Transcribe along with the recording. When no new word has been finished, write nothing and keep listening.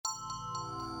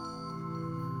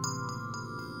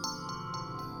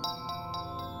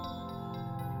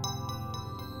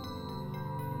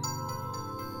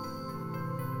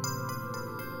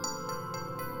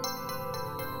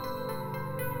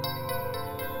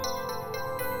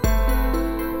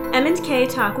M&K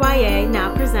Talk YA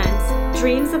now presents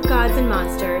Dreams of Gods and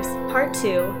Monsters, Part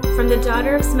 2, from the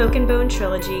Daughter of Smoke and Bone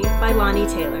trilogy by Lonnie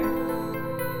Taylor.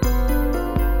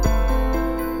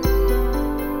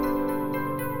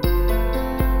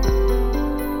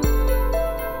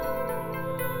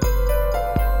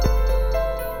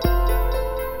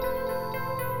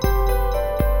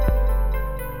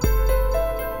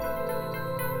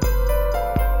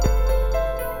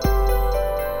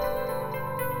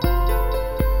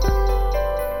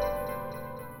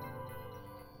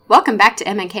 Welcome back to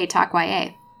M&K Talk YA.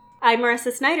 I'm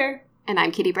Marissa Snyder. And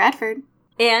I'm Kitty Bradford.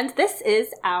 And this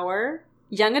is our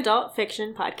young adult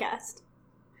fiction podcast.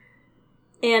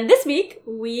 And this week,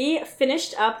 we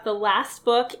finished up the last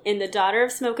book in the Daughter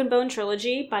of Smoke and Bone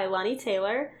trilogy by Lonnie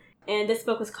Taylor. And this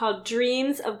book was called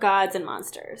Dreams of Gods and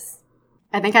Monsters.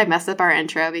 I think I messed up our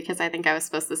intro because I think I was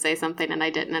supposed to say something and I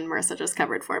didn't, and Marissa just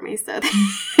covered for me, so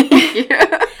thank you.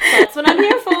 That's what I'm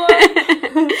here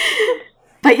for.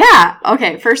 But yeah,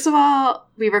 okay, first of all,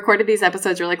 we recorded these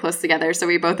episodes really close together, so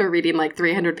we both were reading like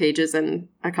 300 pages in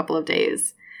a couple of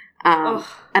days. And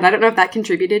I don't know if that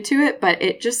contributed to it, but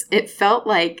it felt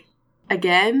like,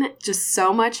 again, just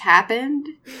so much happened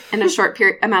in a short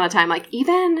amount of time. Like,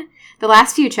 even the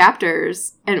last few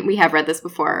chapters, and we have read this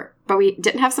before, but we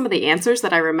didn't have some of the answers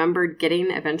that I remembered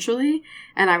getting eventually.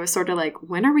 And I was sort of like,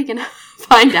 when are we going to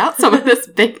find out some of this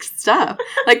big stuff?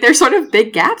 Like, there's sort of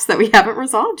big gaps that we haven't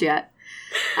resolved yet.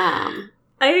 I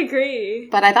agree.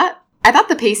 But I thought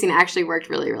the pacing actually worked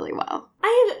really, really well.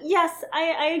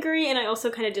 I agree, and I also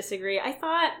kind of disagree.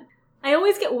 I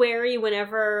always get wary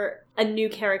whenever a new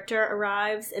character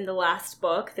arrives in the last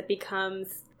book that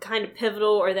becomes kind of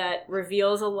pivotal or that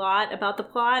reveals a lot about the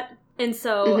plot. And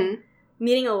so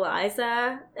meeting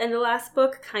Eliza in the last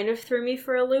book kind of threw me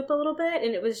for a loop a little bit,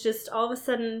 and it was just all of a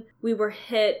sudden we were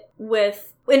hit with,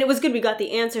 and it was good we got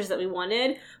the answers that we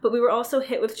wanted, but we were also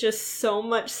hit with just so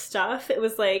much stuff. It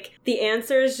was like the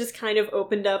answers just kind of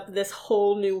opened up this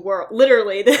whole new world,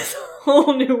 literally this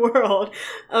whole new world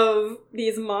of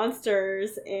these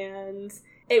monsters, and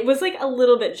it was like a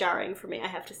little bit jarring for me, I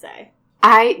have to say.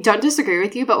 I don't disagree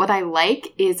with you, but what I like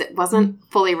is it wasn't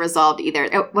fully resolved either.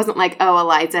 It wasn't like, oh,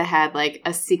 Eliza had like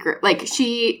a secret, like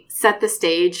she set the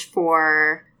stage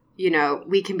for, you know,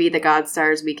 we can be the God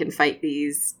Stars, we can fight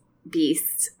these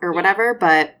beasts or whatever,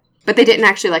 but they didn't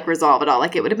actually like resolve it all.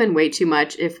 Like, it would have been way too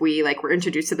much if we like were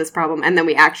introduced to this problem and then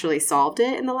we actually solved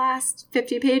it in the last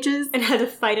 50 pages. And had to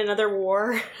fight another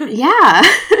war. Yeah.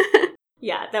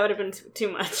 Yeah, that would have been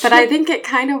too much. But I think it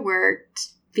kind of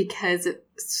worked because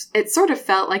it sort of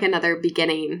felt like another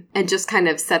beginning and just kind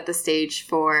of set the stage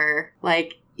for,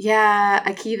 like, yeah,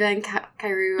 Akiva and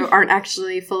Kairu aren't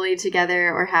actually fully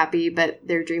together or happy, but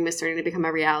their dream is starting to become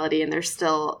a reality, and there's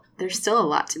still a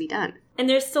lot to be done. And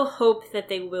there's still hope that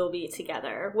they will be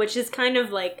together, which is kind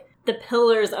of like the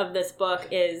pillars of this book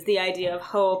is the idea of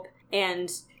hope and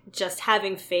just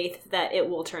having faith that it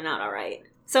will turn out all right.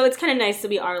 So it's kind of nice that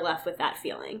we are left with that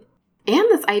feeling. And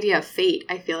this idea of fate,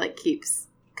 I feel like, keeps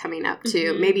coming up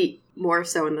too, maybe more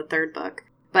so in the third book.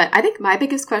 But I think my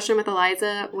biggest question with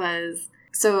Eliza was,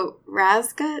 so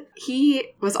Razgut,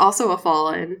 he was also a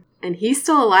fallen, and he's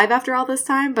still alive after all this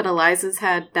time, but Eliza's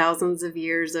had thousands of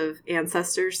years of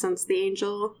ancestors since the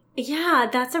angel. Yeah,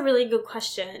 that's a really good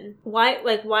question. Why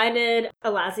did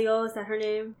Elaziel, is that her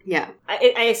name? Yeah.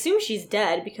 I assume she's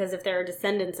dead, because if there are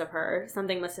descendants of her,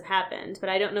 something must have happened, but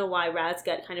I don't know why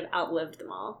Razgut kind of outlived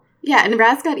them all. Yeah, and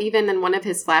Razgut even in one of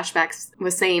his flashbacks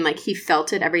was saying, like, he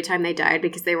felt it every time they died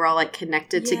because they were all, like,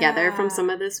 connected together from some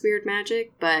of this weird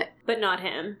magic, but not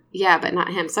him. Yeah, but not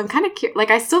him. So I'm kind of curious. Like,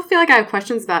 I still feel like I have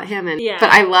questions about him, but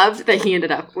I loved that he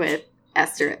ended up with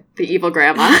Esther, the evil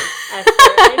grandma. Esther,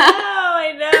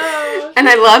 I know. And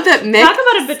I love that Mick Talk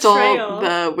about a betrayal. Stole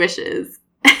the wishes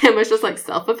and was just like,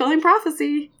 self-fulfilling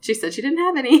prophecy. She said she didn't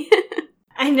have any.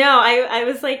 I know. I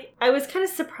was kind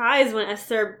of surprised when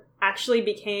Esther actually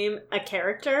became a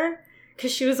character,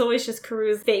 because she was always just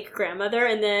Karu's fake grandmother,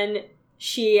 and then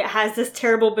she has this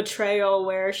terrible betrayal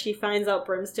where she finds out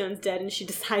Brimstone's dead and she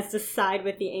decides to side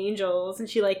with the angels, and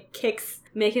she like kicks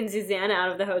Mick and Susanna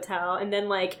out of the hotel and then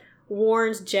like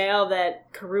warns Jael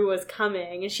that Karu was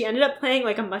coming, and she ended up playing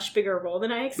like a much bigger role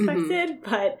than I expected,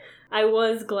 but I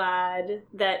was glad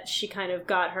that she kind of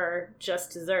got her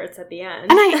just desserts at the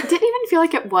end. And I didn't even feel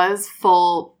like it was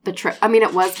full betrayal. I mean,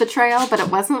 it was betrayal, but it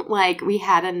wasn't like we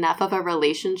had enough of a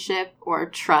relationship or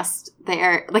trust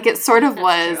there. Like, it sort of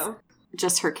was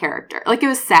just her character. Like, it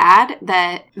was sad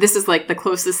that this is like the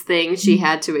closest thing she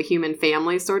had to a human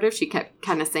family, sort of. She kept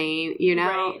kind of saying, you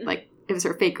know, like, it was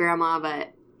her fake grandma,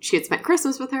 but she had spent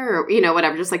Christmas with her, or, you know,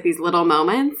 whatever, just like these little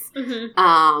moments.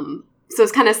 So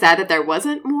it's kind of sad that there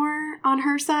wasn't more on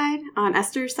her side, on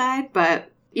Esther's side,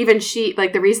 but even she,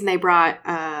 like, the reason they brought,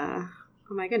 oh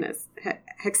my goodness,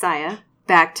 Hexia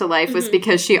back to life was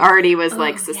because she already was,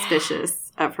 like,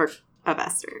 suspicious of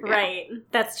Esther. Yeah. Right.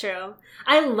 That's true.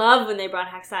 I love when they brought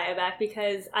Hexia back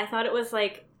because I thought it was,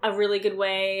 like, a really good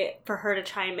way for her to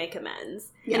try and make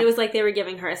amends. Yeah. And it was like they were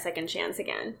giving her a second chance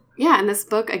again. Yeah, and this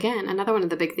book, again, another one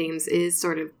of the big themes is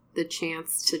sort of the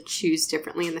chance to choose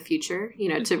differently in the future, you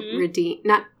know, to redeem,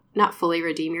 not fully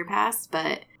redeem your past,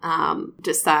 but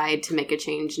decide to make a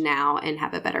change now and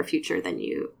have a better future than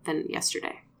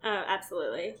yesterday. Oh,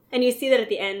 absolutely. And you see that at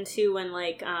the end, too, when,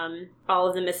 like, all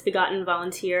of the misbegotten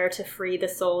volunteer to free the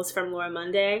souls from Laura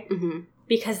Munday. Mm-hmm.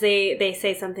 Because they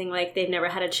say something like they've never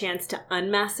had a chance to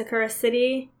unmassacre a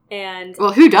city. And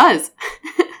well, who does?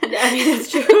 I mean, it's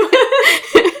true.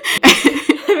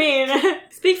 I mean,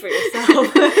 speak for yourself.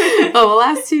 Oh, well,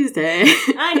 last Tuesday.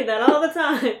 I do that all the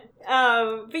time.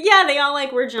 But yeah, they all,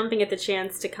 like, were jumping at the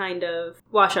chance to kind of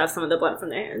wash off some of the blood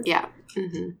from their hands. Yeah.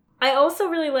 Mm-hmm. I also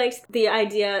really liked the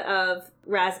idea of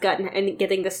Razgut and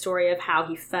getting the story of how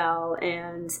he fell,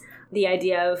 and the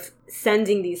idea of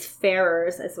sending these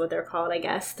farers, is what they're called, I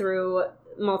guess, through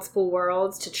multiple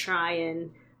worlds to try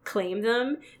and claim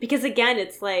them. Because again,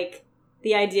 it's like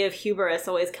the idea of hubris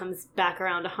always comes back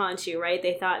around to haunt you, right?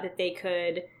 They thought that they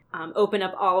could open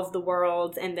up all of the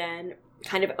worlds and then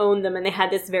kind of own them, and they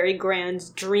had this very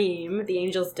grand dream, the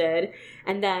angels did,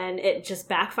 and then it just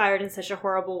backfired in such a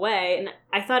horrible way. And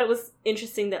I thought it was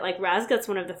interesting that, like, Razgut's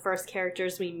one of the first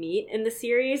characters we meet in the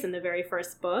series, in the very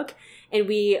first book, and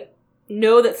we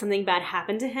know that something bad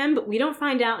happened to him, but we don't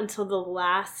find out until the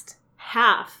last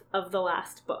half of the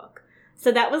last book.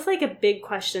 So that was, like, a big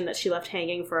question that she left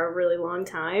hanging for a really long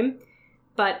time.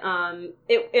 But,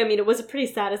 it was a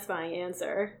pretty satisfying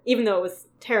answer, even though it was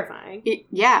terrifying.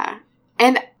 Yeah.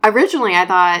 And originally I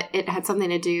thought it had something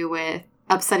to do with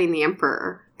upsetting the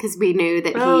Emperor, because we knew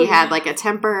that he had, like, a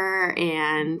temper,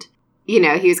 and, you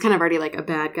know, he was kind of already, like, a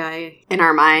bad guy in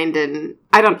our mind, and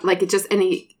I don't, like, it just, and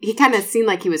he kind of seemed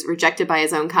like he was rejected by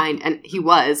his own kind, and he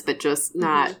was, but just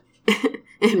not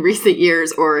in recent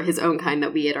years, or his own kind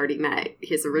that we had already met,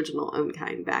 his original own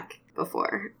kind back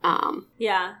before.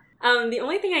 Yeah. The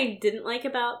only thing I didn't like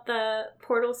about the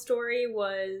Portal story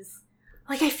was,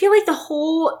 like, I feel like the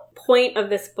whole point of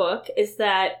this book is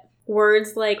that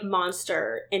words like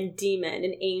monster and demon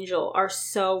and angel are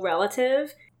so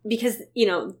relative because, you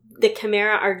know, the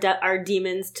Chimera are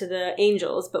demons to the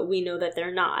angels, but we know that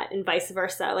they're not, and vice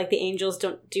versa. Like, the angels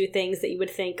don't do things that you would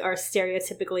think are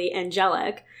stereotypically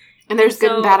angelic. And there's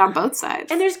good and bad on both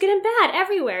sides. And there's good and bad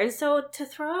everywhere. And so to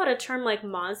throw out a term like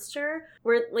monster,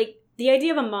 where, like, the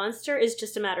idea of a monster is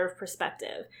just a matter of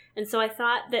perspective. And so I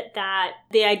thought that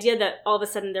the idea that all of a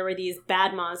sudden there were these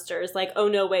bad monsters, like, oh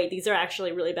no, wait, these are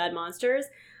actually really bad monsters,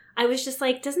 I was just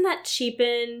like, doesn't that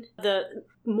cheapen the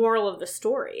moral of the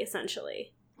story,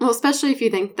 essentially? Well, especially if you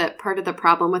think that part of the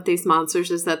problem with these monsters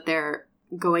is that they're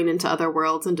going into other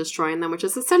worlds and destroying them, which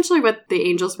is essentially what the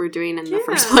angels were doing in the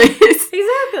first place.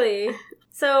 Exactly.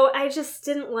 So I just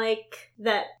didn't like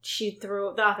that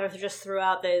the author just threw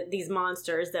out these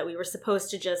monsters that we were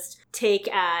supposed to just take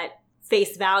at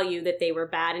face value, that they were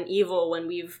bad and evil, when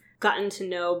we've gotten to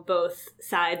know both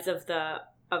sides of the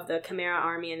Chimera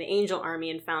army and the Angel army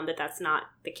and found that that's not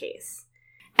the case.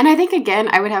 And I think, again,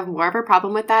 I would have more of a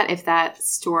problem with that if that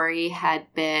story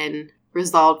had been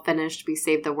resolved, finished, we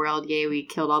saved the world, yay, we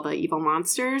killed all the evil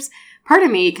monsters. Part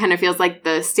of me kind of feels like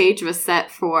the stage was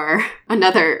set for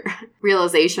another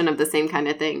realization of the same kind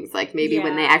of things. Like, maybe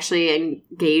when they actually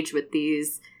engage with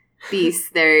these beasts,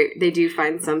 they do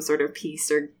find some sort of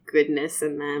peace or goodness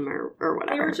in them, or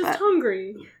whatever. They were just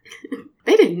hungry.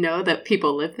 They didn't know that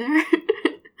people lived there.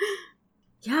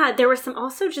 Yeah, there were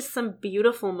also just some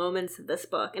beautiful moments of this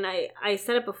book. And I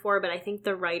said it before, but I think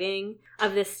the writing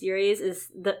of this series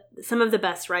is some of the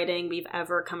best writing we've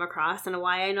ever come across in a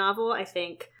YA novel. I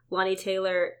think Lonnie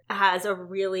Taylor has a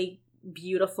really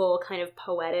beautiful kind of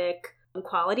poetic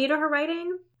quality to her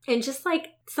writing. And just,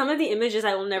 like, some of the images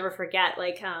I will never forget,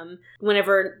 like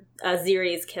whenever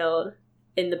Ziri is killed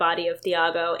in the body of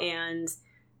Thiago, and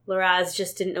Loraz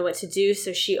just didn't know what to do,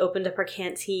 so she opened up her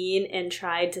canteen and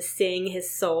tried to sing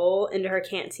his soul into her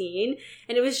canteen.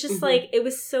 And it was just like, it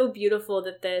was so beautiful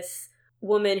that this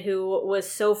woman who was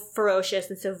so ferocious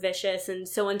and so vicious and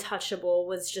so untouchable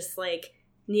was just, like,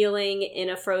 kneeling in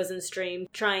a frozen stream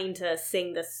trying to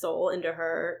sing this soul into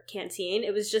her canteen.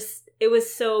 It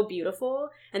was so beautiful,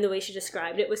 and the way she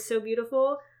described it was so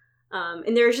beautiful.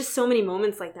 And there are just so many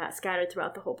moments like that scattered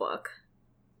throughout the whole book.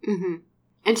 Mm-hmm.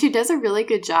 And she does a really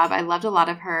good job. I loved a lot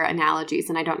of her analogies,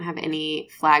 and I don't have any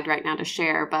flagged right now to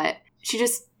share, but she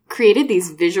just created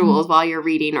these visuals while you're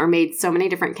reading or made so many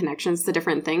different connections to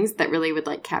different things that really would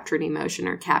like capture an emotion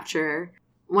or capture.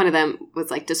 One of them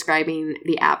was like describing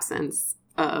the absence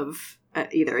of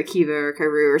either Akiva or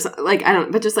Karoo or something. Like, I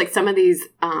don't, but just like some of these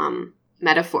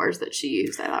metaphors that she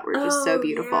used, I thought were just so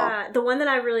beautiful. Yeah. The one that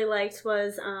I really liked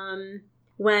was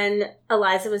when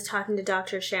Eliza was talking to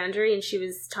Dr. Chandri, and she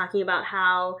was talking about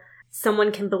how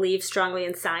someone can believe strongly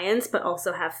in science, but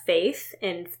also have faith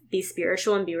and be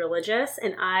spiritual and be religious.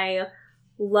 And I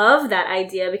love that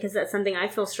idea because that's something I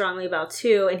feel strongly about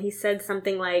too. And he said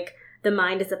something like, the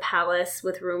mind is a palace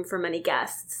with room for many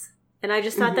guests. And I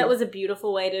just thought that was a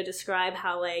beautiful way to describe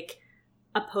how like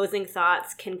opposing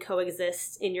thoughts can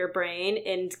coexist in your brain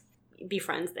and be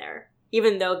friends there,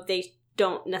 even though they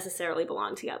don't necessarily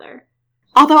belong together.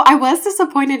 Although I was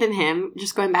disappointed in him,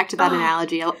 just going back to that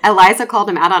analogy. Eliza called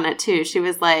him out on it too. She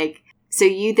was like, so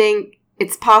you think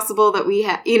it's possible that we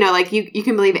have, you know, like you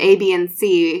can believe A, B, and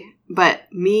C, but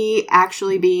me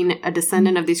actually being a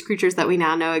descendant of these creatures that we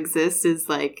now know exist is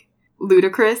like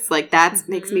ludicrous. Like that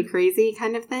makes me crazy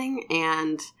kind of thing.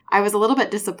 And I was a little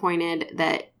bit disappointed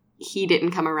that he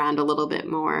didn't come around a little bit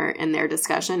more in their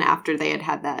discussion after they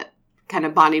had that kind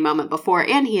of bonding moment before,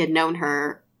 and he had known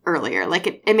her earlier. Like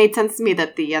it made sense to me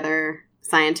that the other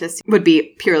scientists would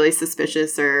be purely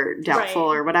suspicious or doubtful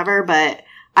or whatever, but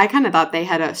I kind of thought they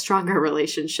had a stronger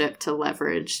relationship to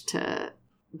leverage to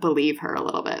believe her a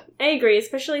little bit. I agree,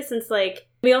 especially since like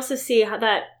we also see how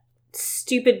that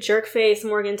stupid jerkface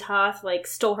Morgan Toth like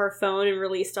stole her phone and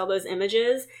released all those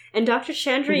images, and Dr.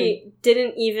 Chandri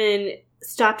didn't even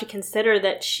stop to consider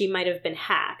that she might have been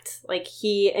hacked. Like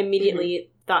he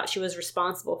immediately thought she was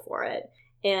responsible for it.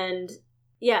 And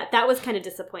yeah, that was kind of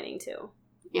disappointing too.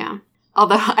 Yeah.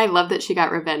 Although I love that she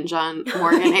got revenge on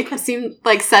Morgan. It seemed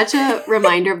like such a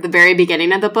reminder of the very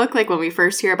beginning of the book, like when we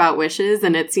first hear about wishes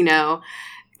and it's, you know,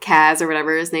 Kaz or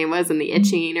whatever his name was and the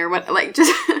itching or what, like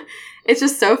just, it's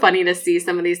just so funny to see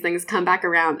some of these things come back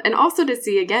around. And also to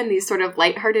see, again, these sort of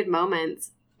lighthearted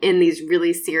moments in these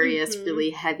really serious,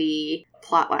 really heavy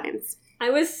plot lines. I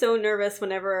was so nervous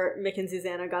whenever Mick and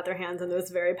Susanna got their hands on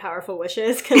those very powerful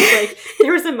wishes, because like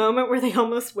there was a moment where they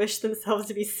almost wished themselves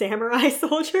to be samurai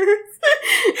soldiers.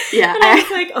 Yeah, and I was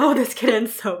like, "Oh, this could end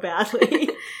so badly."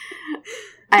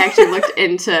 I actually looked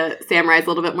into samurais a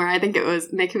little bit more. I think it was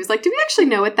Mick who was like, "Do we actually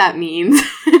know what that means?"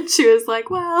 And she was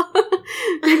like, "Well,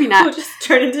 maybe not." We'll just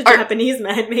turn into Japanese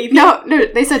men, maybe. No.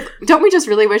 They said, "Don't we just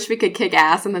really wish we could kick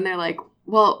ass?" And then they're like,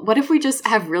 "Well, what if we just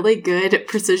have really good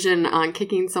precision on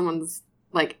kicking someone's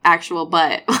like actual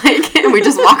butt, like, and we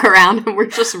just walk around and we're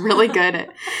just really good at."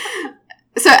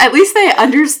 So at least they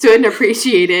understood and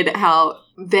appreciated how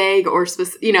vague or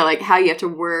specific, you know, like how you have to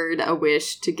word a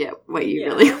wish to get what you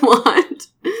really want.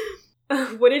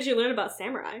 What did you learn about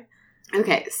samurai?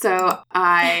 Okay, so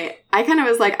I kind of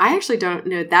was like, I actually don't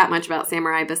know that much about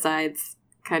samurai besides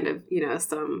kind of, you know,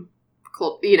 some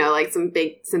cool, you know, like some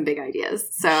big ideas.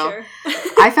 So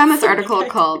I found this article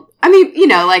called, I mean, you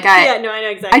know, like I know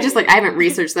exactly. I just like, I haven't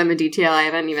researched them in detail. I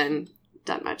haven't even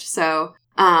done much. So,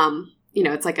 you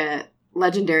know, it's like a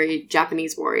legendary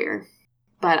Japanese warrior.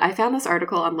 But I found this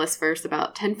article on Listverse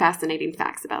about 10 fascinating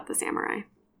facts about the samurai.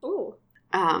 Ooh.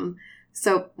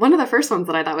 So one of the first ones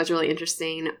that I thought was really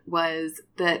interesting was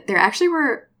that there actually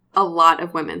were a lot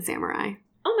of women samurai.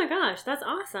 Oh my gosh, that's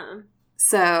awesome.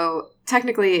 So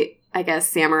technically, I guess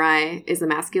samurai is a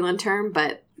masculine term,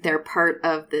 but they're part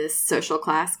of this social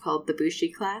class called the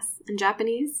Bushi class in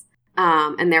Japanese.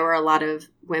 And there were a lot of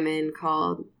women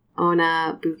called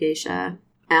Onna, Bugeisha.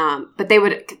 But they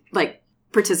would like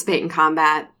participate in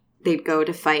combat. They'd go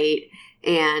to fight.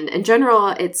 And in general,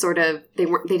 it's sort of, they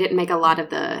didn't make a lot of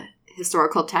the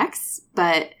historical texts,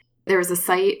 but there was a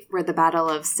site where the Battle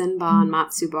of Sinban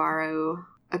Matsubaru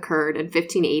occurred in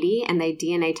 1580, and they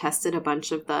DNA tested a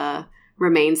bunch of the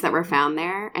remains that were found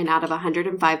there, and out of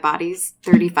 105 bodies,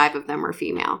 35 of them were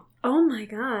female. Oh my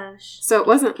gosh. So it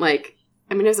wasn't like,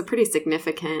 I mean, it was a pretty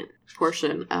significant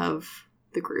portion of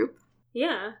the group.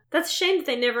 Yeah. That's a shame that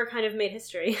they never kind of made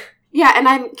history. Yeah, and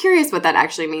I'm curious what that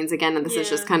actually means again, and this is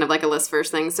just kind of like a Listverse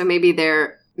thing, so maybe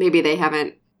they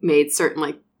haven't made certain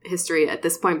like history at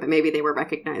this point, but maybe they were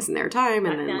recognized in their time,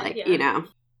 and then you know,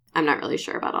 I'm not really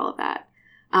sure about all of that.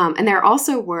 And there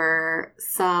also were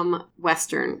some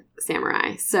Western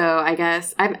samurai. So I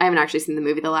guess I haven't actually seen the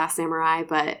movie The Last Samurai,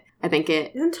 but I think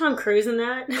Isn't Tom Cruise in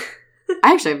that?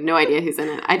 I actually have no idea who's in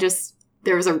it.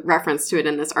 There was a reference to it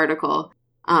in this article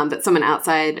that someone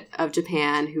outside of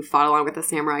Japan who fought along with a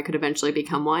samurai could eventually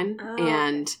become one. Oh.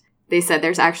 And they said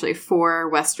there's actually 4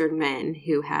 Western men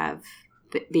who have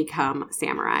become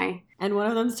samurai. And one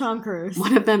of them's Tom Cruise.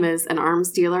 One of them is an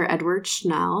arms dealer, Edward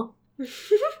Schnell.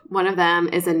 One of them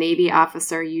is a Navy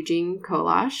officer, Eugene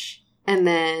Kolosh. And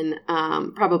then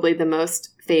probably the most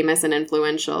famous and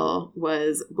influential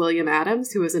was William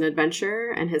Adams, who was an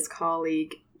adventurer, and his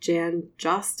colleague Jan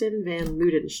Jostin van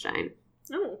Ludenstein.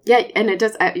 Oh. Yeah, and it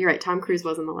does, you're right, Tom Cruise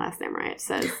wasn't the last samurai. It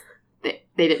says they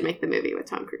didn't make the movie with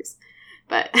Tom Cruise.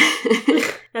 But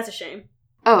that's a shame.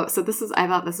 Oh, so I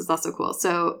thought this was also cool.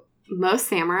 So most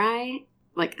samurai,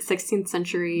 like 16th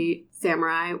century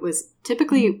samurai, was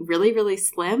typically really, really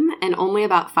slim and only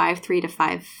about 5'3" to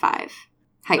 5'5"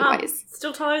 height-wise.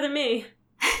 Still taller than me.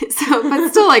 But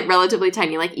still like relatively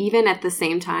tiny. Like even at the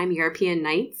same time, European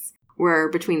knights were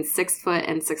between 6 foot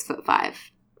and 6'5".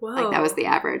 Whoa. Like that was the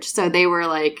average. So they were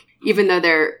like, even though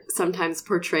they're sometimes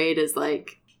portrayed as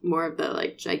like more of the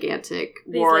like gigantic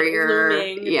warrior,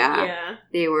 like, looming, yeah,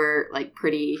 they were like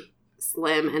pretty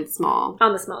slim and small.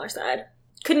 On the smaller side.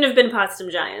 Couldn't have been Potsdam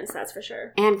giants, that's for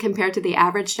sure. And compared to the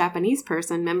average Japanese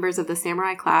person, members of the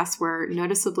samurai class were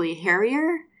noticeably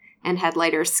hairier and had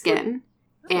lighter skin.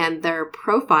 And their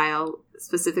profile,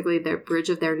 specifically their bridge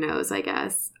of their nose, I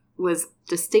guess, was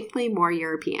distinctly more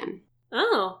European.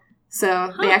 Oh.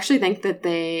 So they actually think that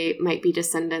they might be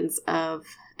descendants of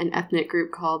an ethnic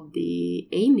group called the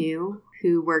Ainu,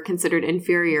 who were considered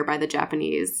inferior by the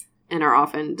Japanese and are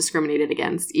often discriminated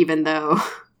against, even though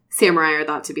samurai are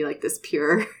thought to be like this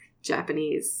pure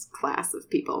Japanese class of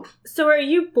people. So are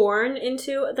you born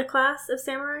into the class of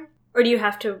samurai? Or do you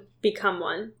have to become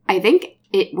one? I think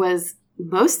it was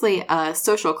mostly a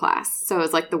social class. So it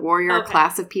was like the warrior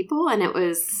class of people, and it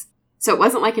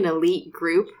wasn't like an elite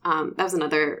group. That was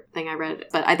another thing I read.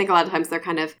 But I think a lot of times they're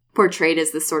kind of portrayed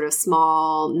as this sort of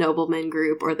small nobleman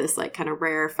group or this like kind of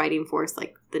rare fighting force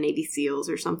like the Navy SEALs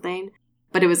or something.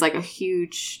 But it was like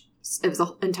it was an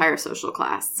entire social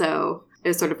class. So it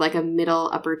was sort of like a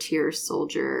middle upper tier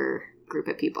soldier group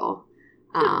of people.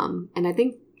 And I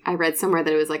think I read somewhere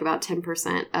that it was like about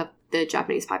 10% of the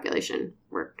Japanese population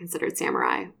were considered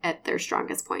samurai at their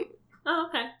strongest point. Oh,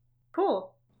 okay.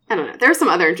 Cool. I don't know. There was some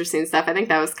other interesting stuff. I think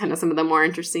that was kind of some of the more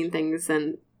interesting things,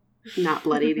 and not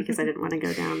bloody because I didn't want to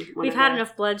go down. We've had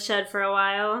enough bloodshed for a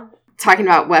while. Talking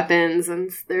about weapons and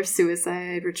their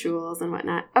suicide rituals and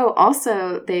whatnot. Oh,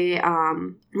 also, they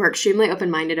were extremely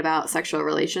open-minded about sexual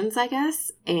relations, I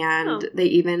guess. And they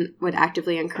even would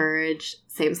actively encourage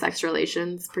same-sex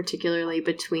relations, particularly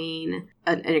between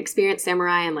an experienced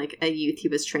samurai and like a youth he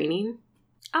was training.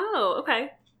 Oh,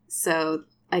 okay. So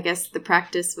I guess the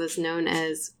practice was known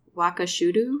as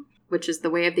wakashudu, which is the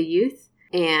way of the youth.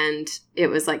 And it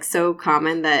was like so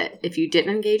common that if you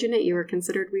didn't engage in it, you were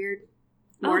considered weird.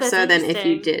 More so than if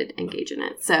you did engage in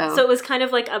it. So it was kind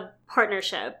of like a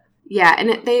partnership. Yeah,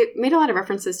 and they made a lot of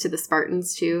references to the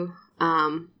Spartans too,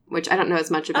 which I don't know as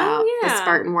much about the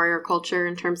Spartan warrior culture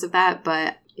in terms of that,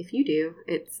 but if you do,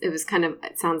 it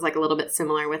sounds like a little bit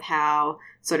similar with how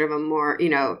sort of a more,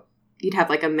 you'd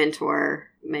have like a mentor,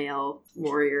 male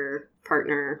warrior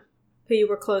partner. Who you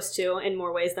were close to in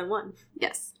more ways than one.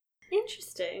 Yes.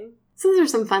 Interesting. So those are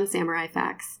some fun samurai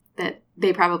facts that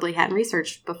they probably hadn't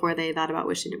researched before they thought about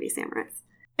wishing to be samurais.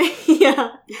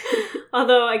 Yeah.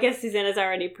 Although I guess Susanna's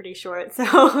already pretty short,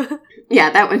 so... Yeah,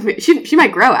 that one, she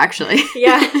might grow, actually.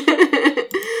 Yeah.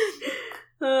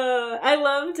 I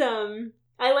loved,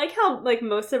 I like how, like,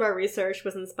 most of our research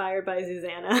was inspired by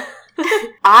Susanna.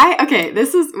 I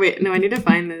need to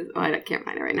find this. Oh, I can't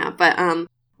find it right now, but,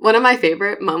 one of my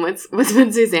favorite moments was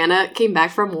when Susanna came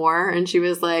back from war and she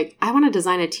was like, I want to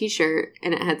design a t-shirt,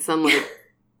 and it had some, like,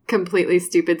 completely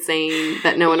stupid saying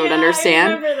that no one would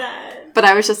understand. I remember that. But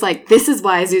I was just like, this is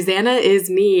why Susanna is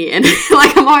me. And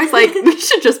like, I'm always like, we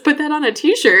should just put that on a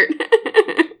t-shirt.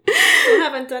 I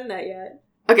haven't done that yet.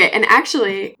 Okay, and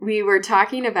actually, we were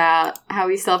talking about how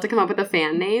we still have to come up with a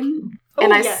fan name.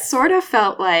 And I sort of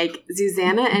felt like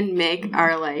Susanna and Mick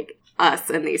are like us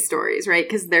in these stories, right?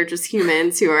 Because they're just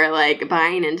humans who are like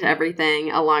buying into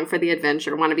everything, along for the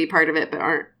adventure, want to be part of it, but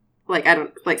aren't. Like, I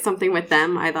don't, like, something with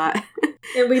them, I thought.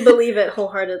 And we believe it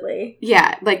wholeheartedly.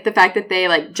 Yeah, like, the fact that they,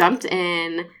 like, jumped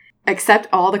in, accept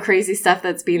all the crazy stuff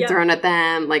that's being thrown at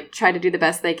them, like, try to do the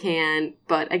best they can,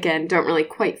 but, again, don't really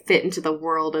quite fit into the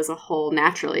world as a whole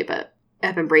naturally, but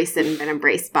have embraced it and been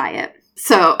embraced by it.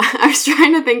 So, I was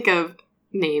trying to think of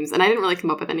names, and I didn't really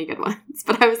come up with any good ones,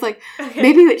 but I was like,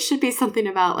 maybe it should be something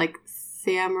about, like,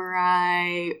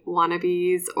 samurai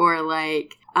wannabes, or,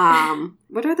 like,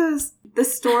 what are those? The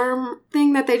storm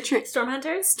thing that they Storm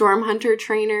hunters? Storm hunter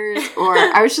trainers. Or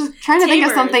I was just trying to think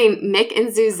of something Mick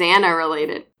and Susanna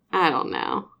related. I don't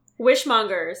know.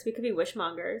 Wishmongers. We could be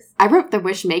wishmongers. I wrote the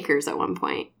wishmakers at one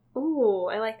point. Ooh,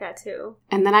 I like that too.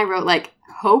 And then I wrote like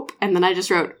hope, and then I just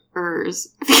wrote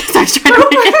because I was trying to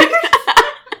make it.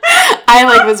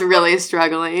 I was really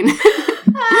struggling.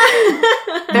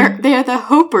 They're the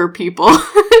Hoper people.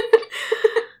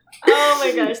 Oh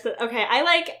my gosh. Okay,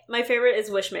 my favorite is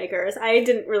Wishmakers. I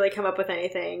didn't really come up with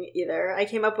anything either. I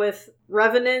came up with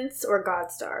Revenants or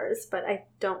Godstars, but I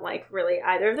don't like really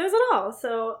either of those at all.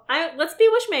 So let's be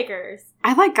Wishmakers.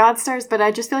 I like Godstars, but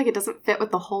I just feel like it doesn't fit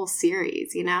with the whole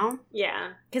series, you know?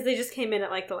 Yeah, because they just came in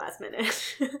at the last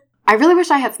minute. I really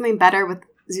wish I had something better with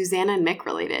Susanna and Mick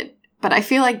related, but I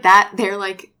feel like that they're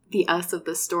the us of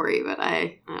the story, but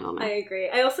I don't know. I agree.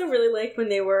 I also really liked when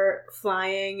they were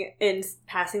flying and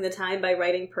passing the time by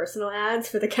writing personal ads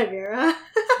for the Chimera.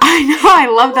 I know, I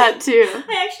love that too.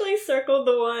 I actually circled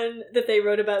the one that they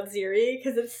wrote about Ziri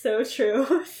because it's so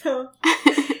true. So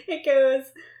it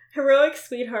goes, heroic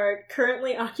sweetheart,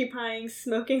 currently occupying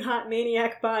smoking hot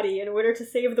maniac body in order to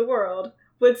save the world.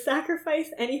 Would sacrifice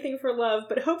anything for love,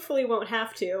 but hopefully won't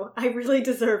have to. I really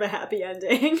deserve a happy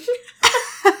ending.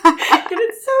 And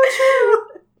it's so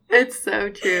true. It's so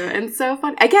true. And so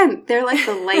fun. Again, they're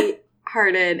the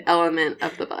light-hearted element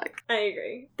of the book. I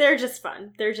agree. They're just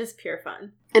fun. They're just pure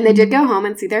fun. And they did go home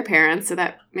and see their parents, so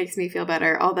that makes me feel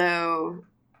better. Although...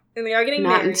 And they are getting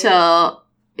not married.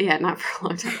 Yeah, not for a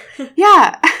long time.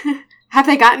 Yeah. Have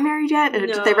they gotten married yet? No.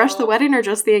 Did they rush the wedding or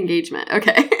just the engagement?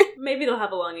 Okay. Maybe they'll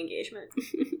have a long engagement.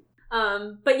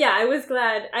 But yeah, I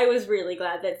was really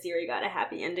glad that Ziri got a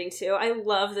happy ending too. I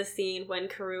love the scene when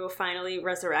Karoo finally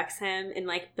resurrects him and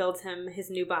builds him his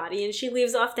new body, and she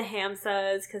leaves off the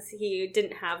Hamsas because he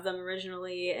didn't have them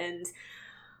originally, and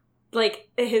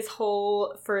his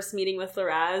whole first meeting with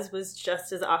Liraz was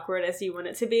just as awkward as you want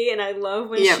it to be, and I love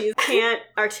when she can't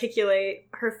articulate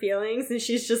her feelings and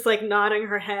she's just nodding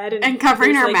her head and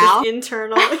covering her mouth.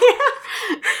 Internal, and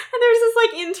there's this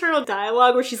internal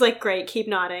dialogue where she's great, keep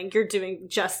nodding, you're doing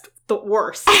just the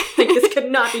worst. This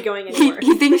could not be going any worse.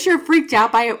 He thinks you're freaked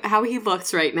out by how he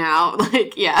looks right now.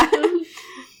 Yeah.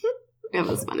 It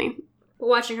was funny.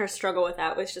 Watching her struggle with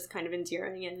that was just kind of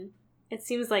endearing, and it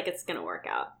seems like it's gonna work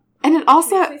out. And it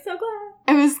also, makes me so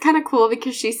glad. It was kind of cool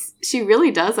because she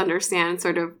really does understand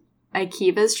sort of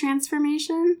Akiva's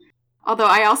transformation. Although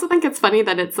I also think it's funny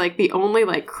that it's the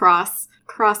only cross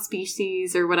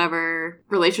species or whatever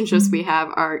relationships we have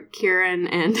are Kieran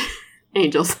and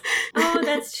Angels. Oh,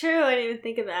 that's true. I didn't even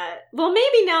think of that. Well,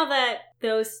 maybe now that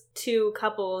those two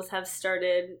couples have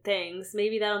started things,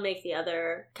 maybe that'll make the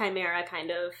other Chimera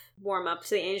kind of warm up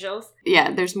to the Angels.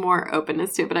 Yeah, there's more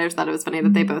openness to it, but I just thought it was funny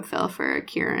that they both fell for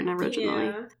Kieran originally.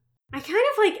 Yeah. I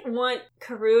kind of want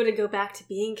Karoo to go back to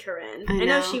being Kieran. I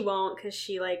know she won't because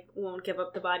she won't give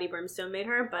up the body Brimstone made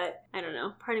her, but I don't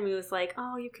know. Part of me was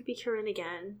oh, you could be Kieran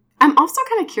again. I'm also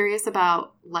kind of curious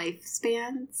about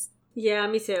lifespans. Yeah,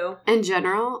 me too. In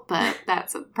general, but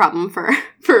that's a problem for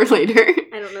later.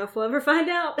 I don't know if we'll ever find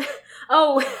out.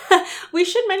 Oh, we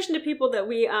should mention to people that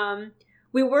we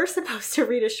were supposed to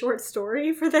read a short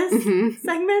story for this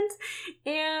segment,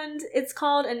 and it's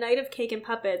called A Night of Cake and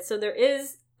Puppets. So there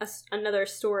is another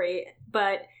story,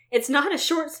 but it's not a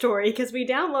short story because we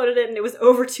downloaded it and it was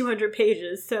over 200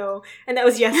 pages. And that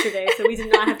was yesterday, so we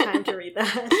did not have time to read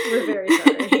that. We're very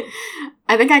sorry.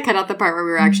 I think I cut out the part where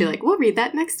we were actually we'll read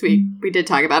that next week. We did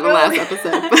talk about it in the last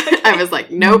episode, but I was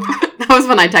nope. That was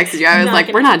when I texted you. I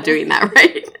was we're not doing that,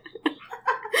 right?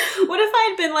 What if I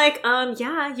had been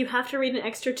yeah, you have to read an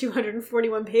extra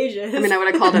 241 pages? I mean, I would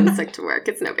have called in sick to work.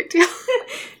 It's no big deal.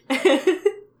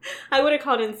 I would have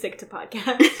called in sick to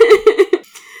podcast.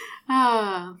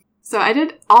 So I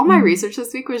did, all my research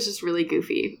this week was just really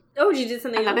goofy. Oh, you did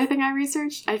something Another thing I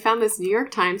researched, I found this New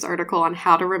York Times article on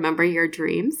how to remember your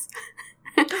dreams.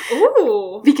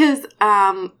 Ooh. Because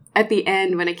at the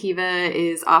end, when Akiva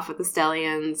is off with the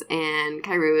Stellians and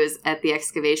Karoo is at the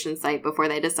excavation site before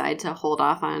they decide to hold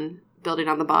off on building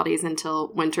on the bodies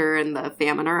until winter and the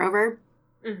famine are over,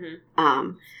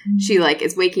 she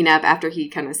is waking up after he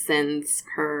kind of sends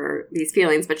her these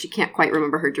feelings, but she can't quite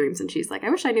remember her dreams, and she's I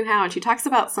wish I knew how. And she talks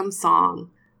about some song,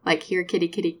 "Here, kitty,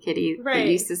 kitty, kitty," that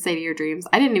you used to say to your dreams.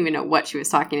 I didn't even know what she was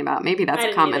talking about. Maybe that's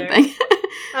a common thing.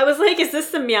 I was is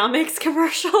this the Meow Mix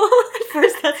commercial? At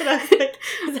first, that's what I was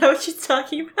is that what she's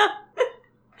talking about?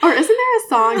 Or isn't there a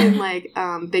song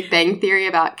in Big Bang Theory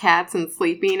about cats and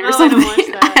sleeping or I something? don't watch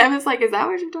that. I was is that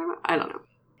what you're talking about? I don't know.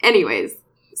 Anyways,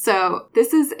 so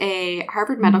this is a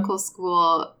Harvard Medical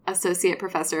School associate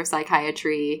professor of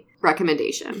psychiatry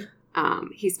recommendation.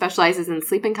 He specializes in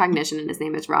sleep and cognition, and his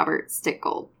name is Robert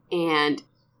Stickgold. And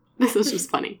this is just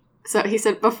funny. So he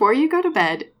said, before you go to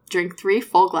bed, drink 3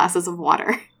 full glasses of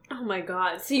water. Oh my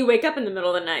god. So you wake up in the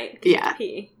middle of the night. Yeah. To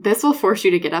pee. This will force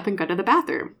you to get up and go to the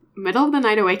bathroom. Middle of the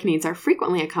night awakenings are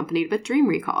frequently accompanied with dream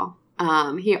recall.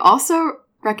 He also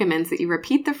recommends that you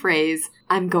repeat the phrase,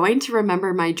 "I'm going to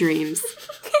remember my dreams,"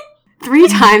 3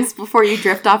 times before you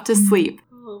drift off to sleep.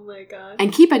 Oh my god.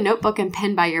 And keep a notebook and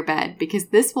pen by your bed, because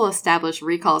this will establish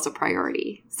recall as a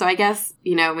priority. So I guess,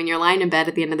 when you're lying in bed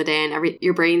at the end of the day and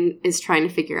your brain is trying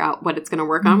to figure out what it's going to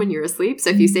work on when you're asleep. So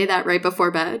if you say that right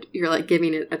before bed, you're like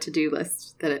giving it a to-do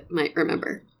list that it might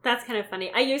remember. That's kind of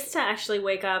funny. I used to actually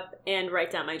wake up and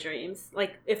write down my dreams.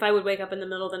 Like, if I would wake up in the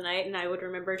middle of the night and I would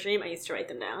remember a dream, I used to write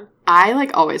them down. I,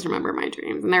 always remember my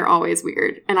dreams, and they're always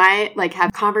weird. And I,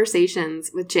 have conversations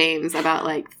with James about,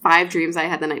 5 dreams I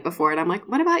had the night before, and I'm like,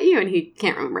 what about you? And he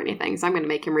can't remember anything, so I'm going to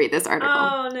make him read this article.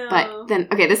 Oh, no. But then,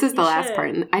 okay, this is the last part,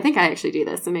 and I think I actually do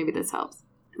this, so maybe this helps.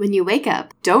 When you wake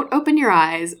up, don't open your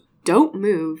eyes, don't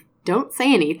move, don't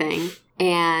say anything,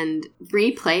 and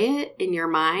replay it in your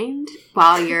mind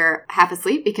while you're half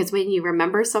asleep, because when you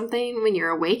remember something when you're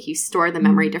awake, you store the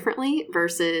memory differently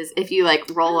versus if you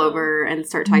roll over and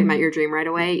start talking about your dream right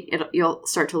away, you'll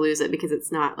start to lose it because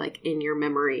it's not in your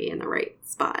memory in the right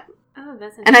spot. Oh,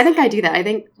 that's interesting. And I think I do that. I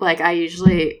think I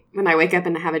usually, when I wake up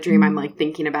and have a dream, I'm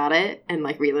thinking about it and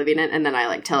reliving it, and then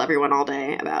I tell everyone all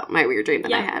day about my weird dream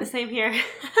that I had. The same here.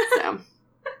 So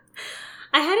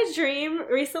I had a dream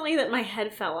recently that my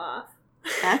head fell off.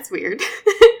 That's weird.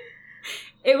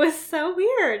 It was so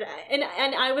weird. And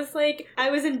I was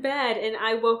I was in bed and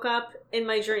I woke up in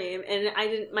my dream and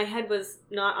my head was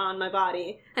not on my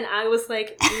body. And I was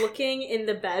looking in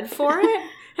the bed for it.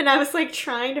 And I was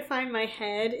trying to find my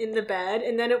head in the bed.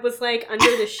 And then it was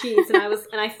under the sheets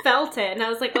and I felt it. And I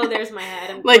was oh, there's my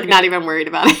head. Not even worried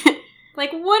about it. What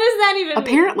does that even mean?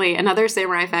 Apparently, another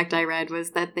samurai fact I read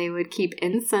was that they would keep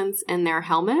incense in their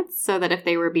helmets so that if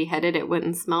they were beheaded, it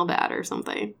wouldn't smell bad or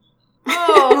something.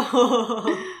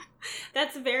 Oh,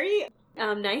 that's very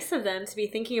nice of them to be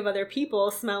thinking of other people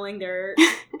smelling their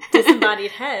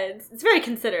disembodied heads. It's very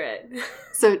considerate.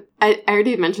 So I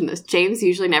already mentioned this. James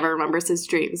usually never remembers his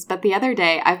dreams, but the other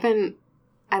day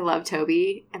I love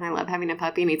Toby, and I love having a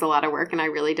puppy, and he's a lot of work, and I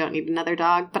really don't need another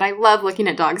dog. But I love looking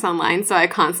at dogs online, so I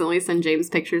constantly send James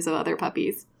pictures of other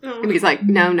puppies. Oh. And he's like,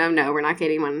 no, we're not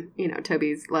getting one.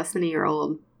 Toby's less than a year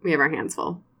old. We have our hands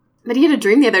full. But he had a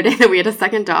dream the other day that we had a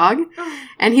second dog,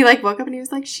 and he woke up and he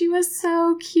was like, she was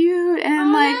so cute,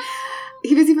 and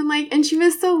he was even and she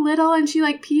was so little, and she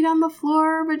peed on the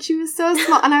floor, but she was so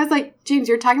small. And I was like, James,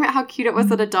 you're talking about how cute it was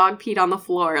that a dog peed on the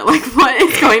floor. What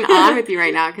is going on with you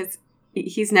right now? Because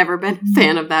he's never been a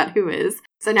fan of that. Who is?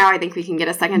 So now I think we can get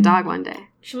a second dog one day.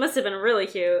 She must have been really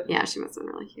cute. Yeah, she must have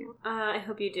been really cute. I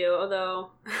hope you do,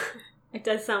 although it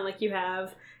does sound like you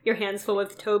have your hands full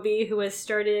with Toby, who has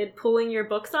started pulling your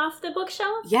books off the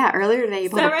bookshelf. Yeah, earlier today you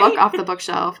pulled a book off the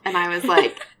bookshelf, and I was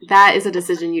like, that is a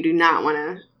decision you do not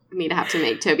want me to have to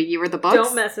make, Toby. You were the books.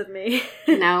 Don't mess with me.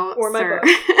 No, or my sir. book.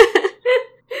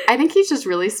 I think he's just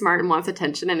really smart and wants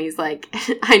attention, and he's like,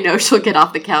 I know she'll get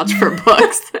off the couch for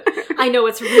books. I know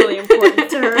it's really important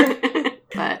to her.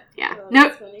 But, yeah.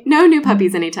 No new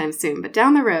puppies anytime soon, but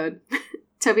down the road,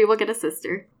 Toby will get a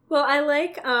sister. Well, I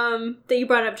like that you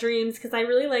brought up dreams, because I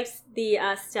really liked the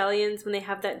Stallions when they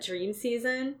have that dream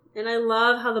season. And I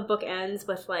love how the book ends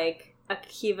with,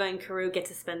 Akiva and Karoo get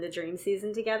to spend the dream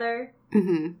season together.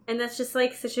 Mm-hmm. And that's just,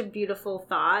 such a beautiful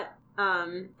thought.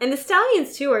 And the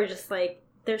Stallions, too, are just,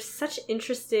 they're such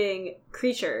interesting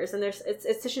creatures. And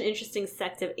it's such an interesting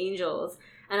sect of angels.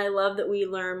 And I love that we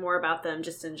learn more about them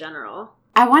just in general.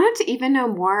 I wanted to even know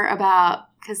more about,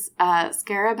 because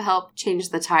Scarab helped change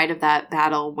the tide of that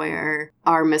battle where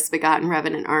our misbegotten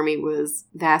Revenant army was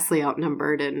vastly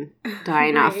outnumbered and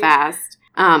dying off fast.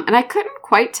 And I couldn't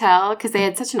quite tell, because they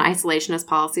had such an isolationist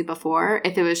policy before,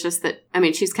 if it was just that,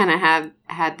 she's kind of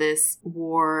had this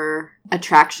war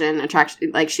attraction,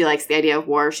 she likes the idea of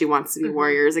war, she wants to be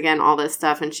warriors again, all this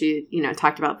stuff, and she,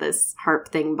 talked about this harp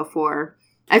thing before.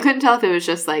 I couldn't tell if it was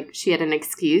just she had an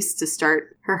excuse to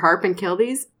start her harp and kill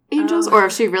these angels, or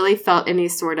if she really felt any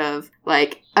sort of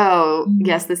oh,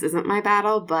 yes, this isn't my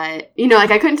battle, but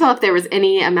I couldn't tell if there was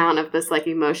any amount of this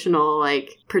emotional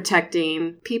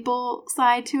protecting people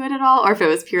side to it at all, or if it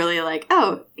was purely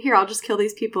oh, here, I'll just kill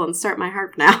these people and start my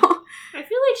harp now. I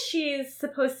feel like she's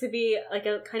supposed to be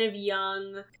a kind of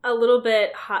young, a little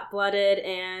bit hot-blooded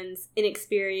and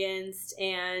inexperienced,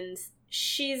 and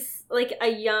she's a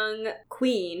young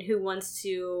queen who wants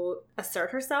to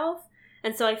assert herself.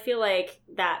 And so I feel like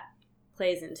that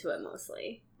plays into it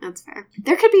mostly. That's fair.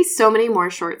 There could be so many more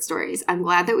short stories. I'm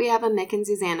glad that we have a Mick and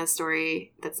Susanna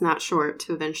story that's not short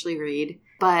to eventually read.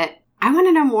 But I want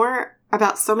to know more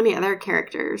about so many other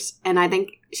characters. And I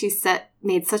think she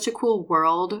made such a cool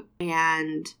world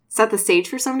and set the stage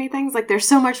for so many things. There's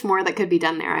so much more that could be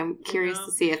done there. I'm curious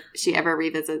to see if she ever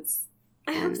revisits.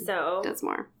 I hope so. Does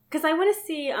more. Because I want to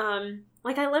see,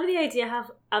 like, I love the idea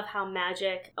of how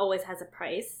magic always has a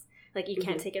price. Like, you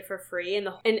can't take it for free. And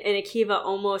Akiva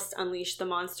almost unleashed the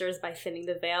monsters by thinning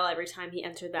the veil every time he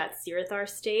entered that Sirathar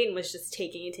state and was just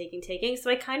taking and taking and taking. So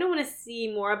I kind of want to see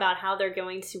more about how they're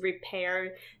going to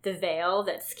repair the veil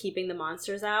that's keeping the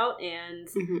monsters out, and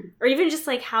or even just,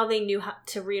 like, how they knew how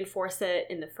to reinforce it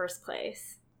in the first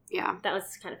place. Yeah. That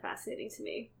was kind of fascinating to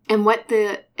me. And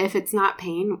if it's not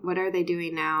pain, what are they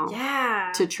doing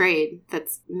now to trade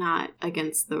that's not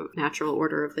against the natural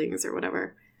order of things or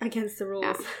whatever? Against the rules.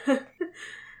 Yeah.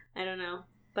 I don't know.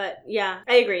 But yeah,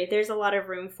 I agree. There's a lot of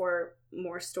room for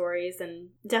more stories and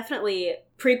definitely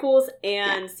prequels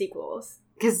and sequels.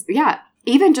 Because,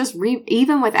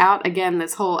 even without, again,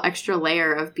 this whole extra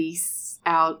layer of beasts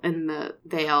out in the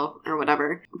veil or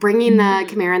whatever, bringing the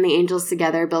Chimera and the Angels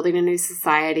together, building a new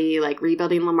society, like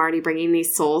rebuilding Lamarty, bringing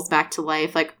these souls back to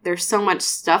life. Like, there's so much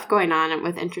stuff going on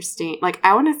with interesting... Like,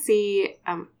 I want to see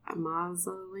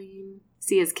Amazaline...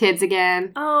 see his kids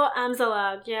again. Oh,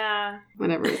 Amzalag, yeah.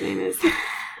 Whatever his name is.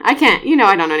 I can't,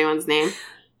 I don't know anyone's name.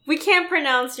 We can't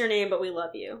pronounce your name, but we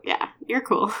love you. Yeah, you're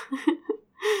cool.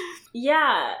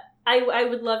 Yeah, I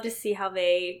would love to see how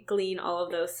they glean all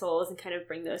of those souls and kind of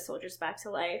bring those soldiers back to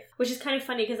life. Which is kind of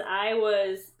funny because I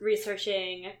was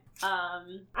researching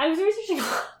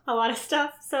a lot of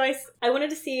stuff. So I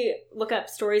wanted to look up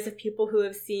stories of people who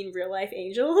have seen real life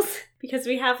angels. Because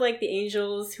we have, like, the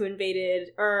angels who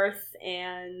invaded Earth,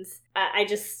 and I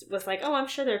just was like, oh, I'm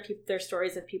sure there are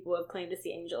stories of people who have claimed to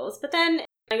see angels. But then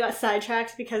I got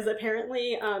sidetracked because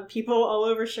apparently people all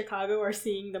over Chicago are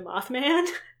seeing the Mothman.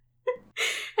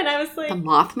 And I was like... The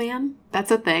Mothman? That's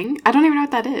a thing? I don't even know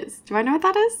what that is. Do I know what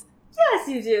that is? Yes,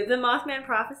 you do. The Mothman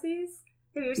Prophecies.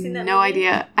 Have you ever seen that No movie?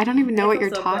 idea. I don't even know what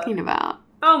you're talking about.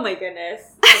 Oh my goodness.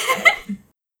 Okay.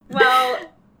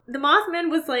 Well, the Mothman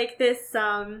was like this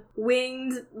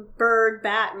winged bird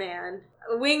Batman.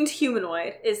 Winged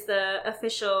humanoid is the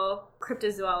official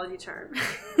cryptozoology term.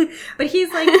 But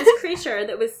he's like this creature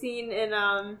that was seen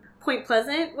in Point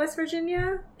Pleasant, West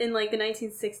Virginia in like the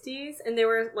 1960s. And there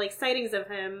were like sightings of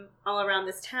him all around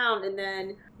this town. And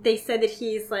then they said that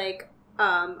he's like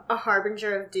a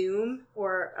harbinger of doom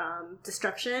or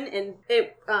destruction. And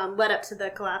it led up to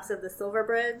the collapse of the Silver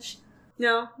Bridge.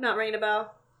 No, not ringing a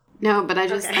bell. No, but I'm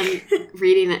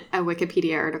reading a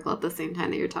Wikipedia article at the same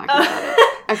time that you're talking about it.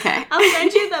 Okay. I'll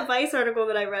send you the Vice article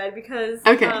that I read because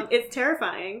it's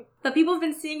terrifying. But people have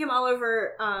been seeing him all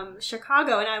over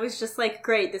Chicago, and I was just like,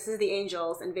 great, this is the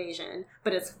Angels invasion,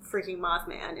 but it's freaking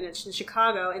Mothman, and it's in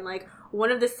Chicago, and like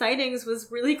one of the sightings was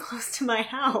really close to my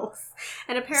house.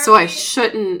 And apparently... So I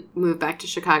shouldn't move back to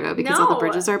Chicago because all the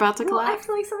bridges are about to collapse? I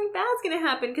feel like something bad's going to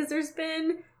happen because there's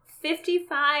been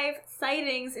 55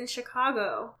 sightings in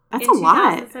Chicago. That's a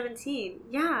lot. In 2017.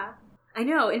 Yeah. I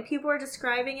know, and people are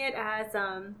describing it as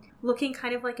looking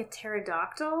kind of like a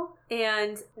pterodactyl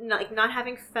and not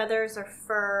having feathers or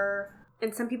fur.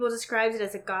 And some people described it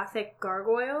as a gothic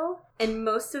gargoyle, and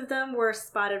most of them were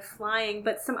spotted flying,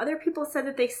 but some other people said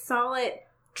that they saw it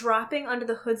dropping onto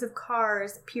the hoods of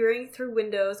cars, peering through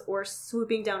windows, or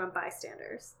swooping down on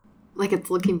bystanders. Like it's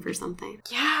looking for something.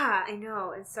 Yeah, I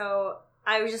know. And so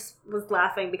I was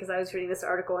laughing because I was reading this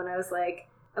article and I was like,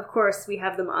 of course we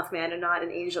have the Mothman and not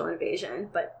an angel invasion,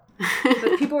 but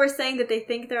people were saying that they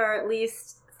think there are at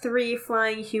least 3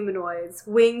 flying humanoids,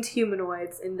 winged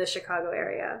humanoids in the Chicago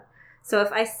area. So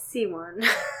if I see one...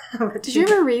 Did you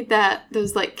ever read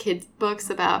those like kids books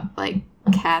about like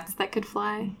cats that could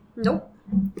fly? Nope.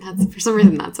 For some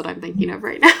reason that's what I'm thinking of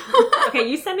right now. Okay,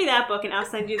 you send me that book and I'll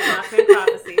send you the Mothman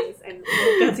Prophecies and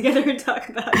we'll get together and talk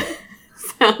about it.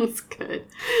 Sounds good.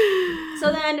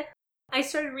 So then I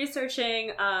started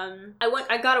researching,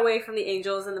 I got away from the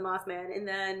angels and the Mothman, and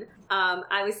then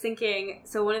I was thinking,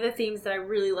 so one of the themes that I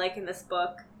really like in this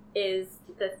book is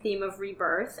the theme of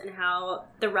rebirth and how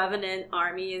the Revenant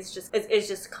army is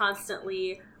just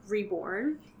constantly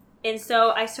reborn. And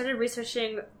so I started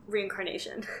researching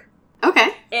reincarnation. Okay.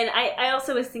 And I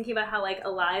also was thinking about how, like,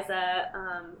 Eliza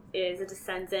is a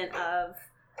descendant of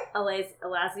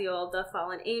Elaziel, the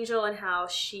fallen angel, and how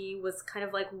she was kind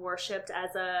of like worshipped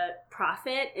as a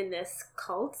prophet in this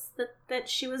cult that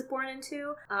she was born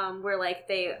into, where like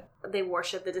they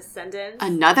worship the descendants.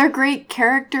 Another great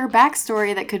character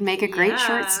backstory that could make a great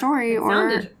short story.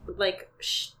 Sounded like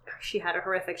she had a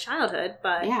horrific childhood,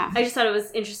 but yeah. I just thought it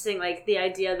was interesting, like the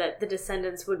idea that the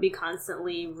descendants would be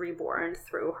constantly reborn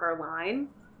through her line.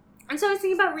 And so I was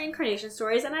thinking about reincarnation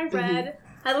stories, and I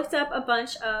looked up a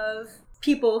bunch of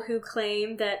people who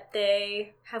claim that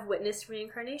they have witnessed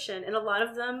reincarnation, and a lot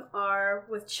of them are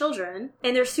with children,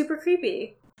 and they're super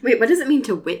creepy. Wait, what does it mean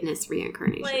to witness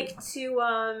reincarnation? Like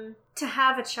to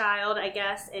have a child, I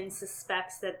guess, and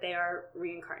suspects that they are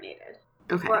reincarnated.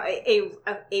 Okay. Or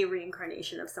a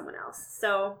reincarnation of someone else.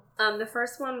 So the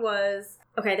first one was,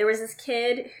 there was this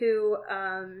kid who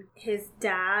his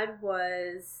dad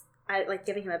was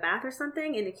giving him a bath or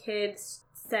something, and the kid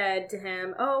said to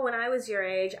him, "Oh, when I was your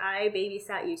age, I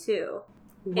babysat you too."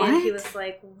 What? And he was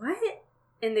like, "What?"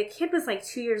 And the kid was like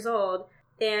 2 years old.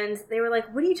 And they were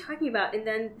like, "What are you talking about?" And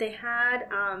then they had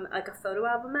a photo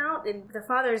album out, and the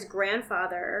father's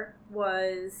grandfather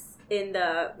was in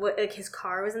his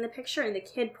car was in the picture, and the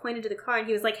kid pointed to the car, and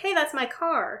he was like, "Hey, that's my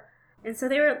car." And so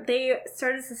they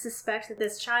started to suspect that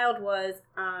this child was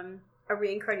a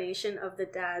reincarnation of the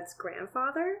dad's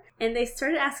grandfather, and they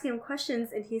started asking him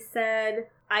questions, and he said,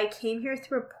 "I came here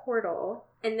through a portal."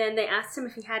 And then they asked him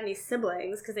if he had any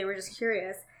siblings because they were just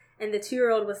curious. And the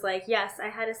 2-year-old was like, "Yes, I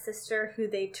had a sister who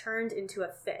they turned into a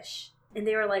fish." And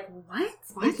they were like, "What?"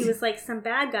 And he was like, "Some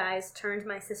bad guys turned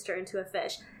my sister into a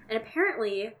fish." And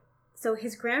apparently, so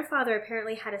his grandfather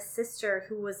apparently had a sister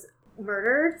who was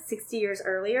murdered 60 years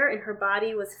earlier, and her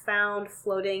body was found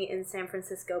floating in San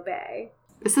Francisco Bay.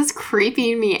 This is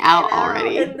creeping me out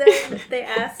already. And then they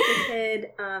asked the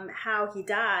kid how he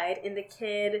died, and the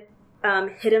kid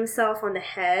hit himself on the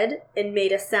head and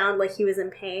made a sound like he was in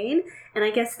pain. And I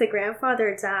guess the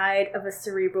grandfather died of a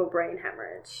cerebral brain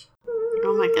hemorrhage.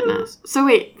 Oh my goodness. So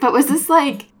wait, but was this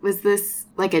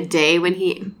like a day when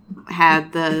he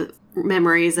had the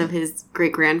memories of his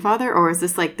great-grandfather, or was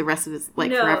this like the rest of his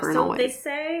forever and always? No, so they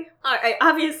say,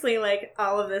 obviously like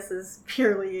all of this is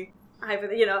purely,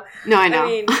 No, I know. I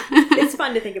mean, it's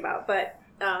fun to think about, but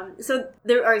so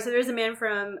there's a man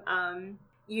from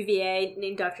UVA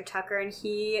named Dr. Tucker, and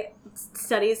he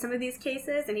studies some of these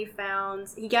cases, and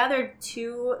he gathered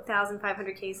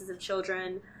 2,500 cases of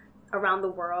children around the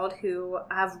world who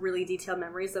have really detailed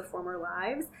memories of former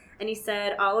lives. And he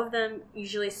said all of them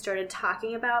usually started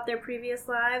talking about their previous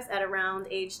lives at around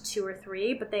age 2 or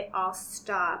 3, but they all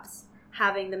stopped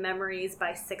having the memories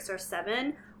by 6 or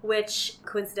 7, which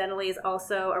coincidentally is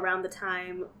also around the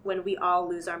time when we all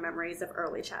lose our memories of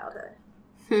early childhood.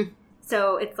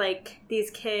 So it's like these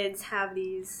kids have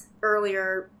these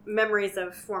earlier memories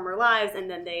of former lives, and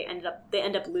then they end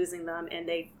up losing them, and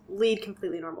they lead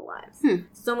completely normal lives.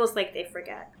 It's almost like they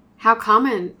forget. How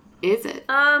common is it?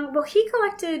 Well, he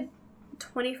collected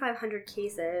 2,500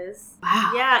 cases.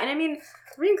 Wow. Yeah, and I mean,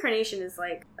 reincarnation is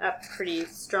like a pretty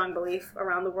strong belief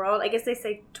around the world. I guess they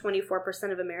say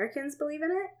 24% of Americans believe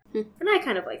in it, and I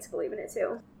kind of like to believe in it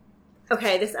too.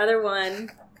 Okay, this other one,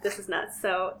 this is nuts.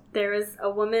 So there was a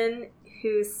woman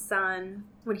whose son,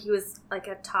 when he was like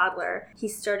a toddler, he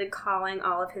started calling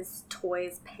all of his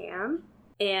toys Pam,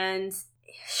 and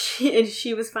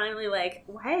she was finally like,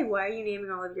 "Hey, why are you naming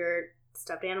all of your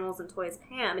stuffed animals and toys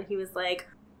Pam?" And he was like,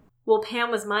 "Well, Pam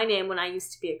was my name when I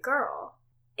used to be a girl."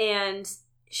 And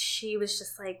she was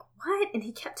just like, "What?" And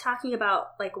he kept talking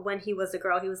about like when he was a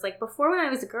girl. He was like, "Before when I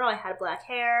was a girl, I had black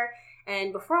hair,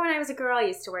 and before when I was a girl, I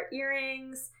used to wear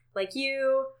earrings like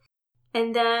you."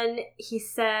 And then he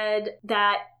said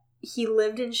that he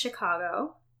lived in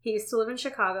Chicago. He used to live in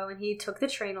Chicago, and he took the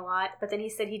train a lot, but then he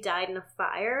said he died in a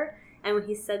fire. And when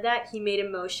he said that, he made a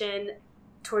motion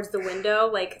towards the window,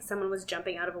 like someone was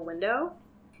jumping out of a window.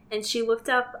 And she looked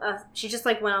up, she just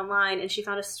like went online, and she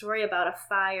found a story about a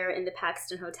fire in the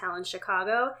Paxton Hotel in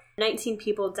Chicago. 19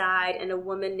 people died, and a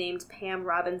woman named Pam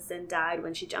Robinson died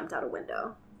when she jumped out a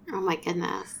window. Oh my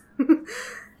goodness.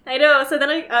 I know. So then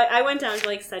I went down to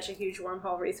like such a huge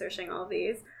wormhole researching all of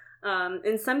these.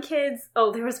 And some kids,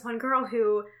 there was one girl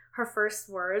who her first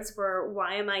words were,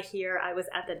 "Why am I here? I was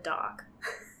at the dock."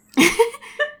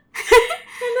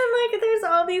 And then like there's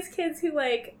all these kids who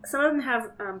like, some of them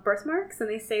have birthmarks, and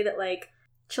they say that like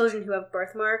children who have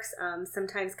birthmarks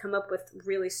sometimes come up with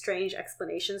really strange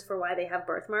explanations for why they have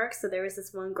birthmarks. So there was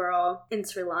this one girl in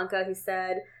Sri Lanka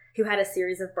who had a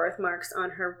series of birthmarks on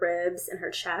her ribs and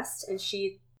her chest, and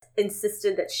she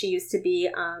insisted that she used to be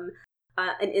an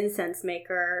incense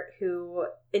maker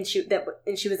and she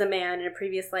was a man in a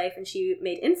previous life, and she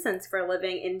made incense for a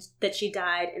living, and that she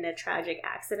died in a tragic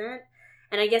accident.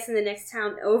 And I guess in the next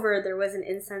town over, there was an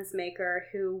incense maker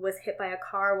who was hit by a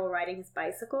car while riding his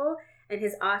bicycle, and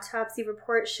his autopsy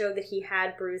report showed that he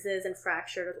had bruises and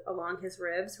fractures along his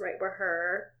ribs right where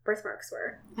her birthmarks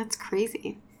were. That's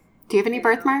crazy. Do you have any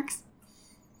birthmarks?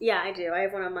 Yeah, I do. I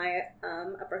have one on my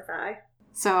upper thigh.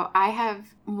 So I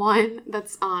have one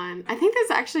that's on, I think this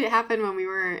actually happened when we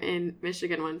were in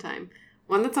Michigan one time.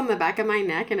 One that's on the back of my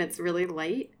neck, and it's really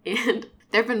light. And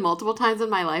there have been multiple times in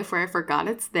my life where I forgot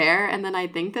it's there, and then I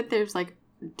think that there's, like,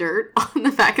 dirt on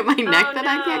the back of my neck that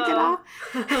I can't get off.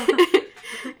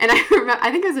 And I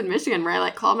think I was in Michigan where I,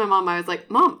 like, called my mom. I was like,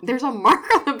 Mom, there's a mark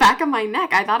on the back of my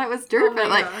neck. I thought it was dirt, but,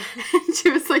 like, and she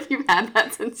was like, you've had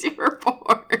that since you were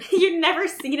born. You've never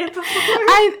seen it before? You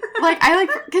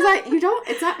don't,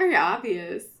 it's not very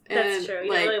obvious. That's true.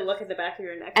 You don't really look at the back of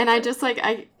your neck. And I just, like,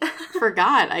 I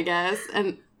forgot, I guess.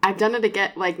 And I've done it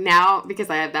again, like, now, because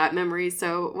I have that memory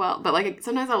so well. But, like,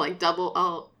 sometimes I'll, like,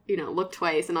 look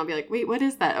twice, and I'll be like, wait, what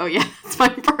is that? Oh, yeah, that's my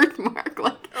birthmark.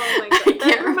 Like, oh, my God.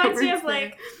 That reminds me of,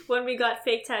 like, when we got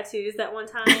fake tattoos that one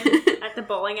time at the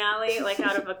bowling alley, like,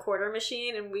 out of a quarter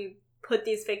machine, and we put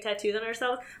these fake tattoos on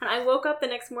ourselves. And I woke up the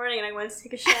next morning, and I went to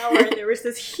take a shower, and there was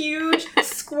this huge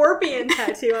scorpion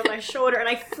tattoo on my shoulder, and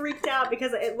I freaked out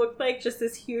because it looked like just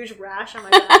this huge rash on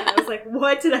my back, and I was like,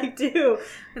 what did I do?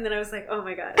 And then I was like, oh,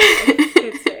 my God,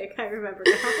 it's fake. I remember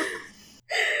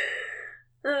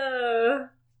now.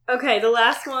 Okay, the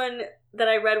last one that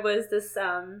I read was this,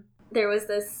 there was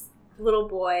this little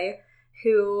boy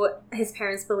who his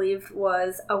parents believed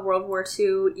was a World War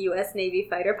II U.S. Navy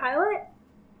fighter pilot,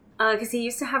 because he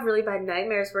used to have really bad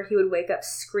nightmares where he would wake up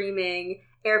screaming,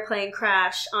 airplane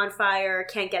crash, on fire,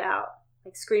 can't get out,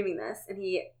 like screaming this, and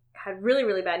he had really,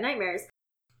 really bad nightmares,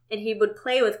 and he would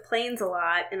play with planes a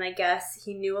lot, and I guess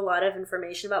he knew a lot of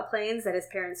information about planes that his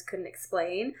parents couldn't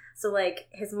explain, so, like,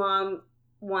 his mom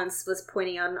once was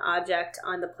pointing out an object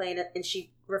on the plane, and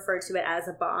she referred to it as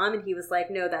a bomb, and he was like,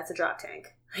 no, that's a drop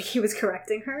tank. Like, he was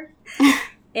correcting her.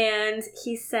 And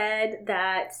he said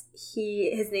that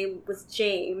his name was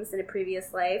James in a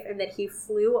previous life, and that he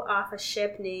flew off a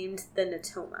ship named the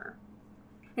Natoma.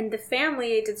 And the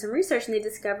family did some research, and they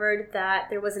discovered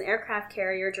that there was an aircraft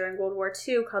carrier during World War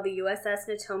II called the USS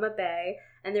Natoma Bay,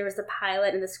 and there was a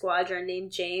pilot in the squadron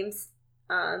named James.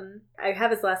 I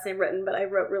have his last name written, but I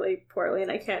wrote really poorly, and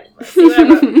I can't see what I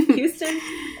wrote. Houston.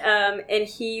 And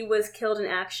he was killed in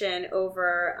action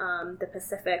over the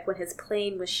Pacific when his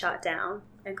plane was shot down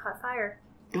and caught fire.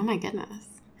 Oh my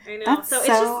goodness. I know. That's so it's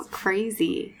just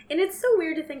crazy. And it's so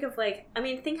weird to think of, like, I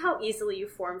mean, think how easily you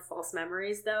form false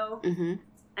memories, though. Mm-hmm.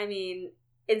 I mean,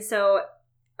 and so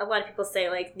a lot of people say,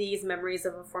 like, these memories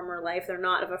of a former life, they're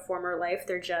not of a former life,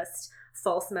 they're just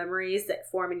false memories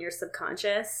that form in your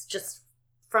subconscious, just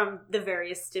from the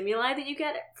various stimuli that you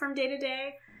get from day to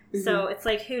day. Mm-hmm. So it's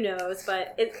like, who knows?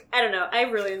 But I don't know. I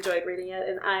really enjoyed reading it,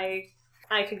 and I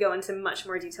could go into much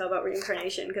more detail about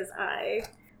reincarnation because I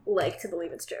like to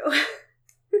believe it's true.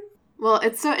 Well,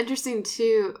 it's so interesting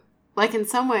too. Like, in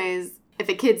some ways, if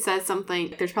a kid says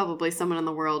something, there's probably someone in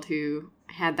the world who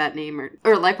had that name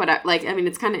or like what I mean,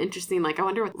 it's kind of interesting. Like, I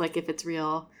wonder what, if it's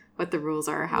real, what the rules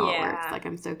are, how it works. Like,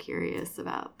 I'm so curious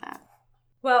about that.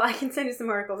 Well, I can send you some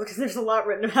articles because there's a lot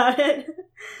written about it.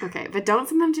 Okay, but don't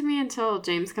send them to me until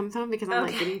James comes home because I'm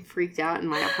like getting freaked out in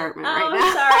my apartment right now.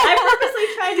 I'm sorry. I purposely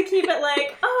tried to keep it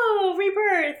like,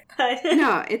 rebirth. But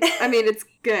no, it's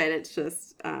good. It's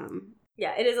just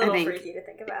yeah, it is a little freaky to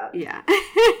think about. Yeah.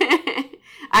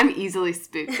 I'm easily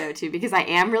spooked though too because I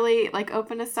am really like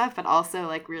open to stuff, but also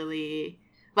like really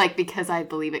like because I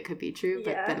believe it could be true.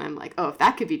 But then I'm like, oh, if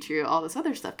that could be true, all this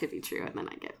other stuff could be true, and then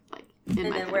I get like.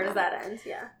 And then where does that end?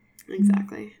 Yeah.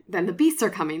 Exactly. Then the beasts are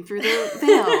coming through the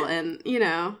veil and,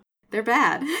 they're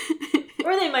bad.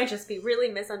 Or they might just be really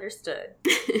misunderstood.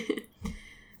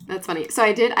 That's funny. So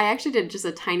I actually did just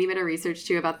a tiny bit of research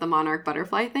too about the monarch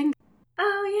butterfly thing.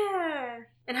 Oh, yeah.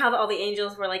 And how all the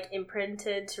angels were like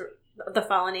imprinted to, the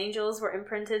fallen angels were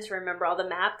imprinted to remember all the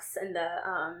maps and the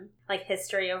like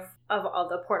history of all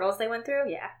the portals they went through.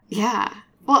 Yeah. Yeah.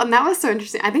 Well, and that was so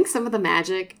interesting. I think some of the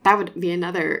magic, that would be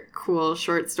another cool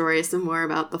short story, some more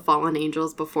about the fallen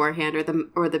angels beforehand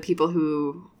or the people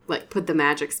who like put the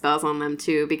magic spells on them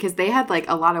too, because they had like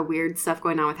a lot of weird stuff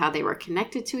going on with how they were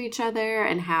connected to each other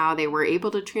and how they were able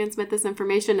to transmit this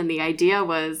information. And the idea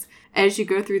was as you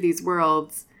go through these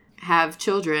worlds, have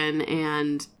children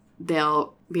and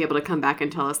they'll be able to come back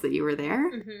and tell us that you were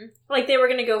there. Mm-hmm. Like they were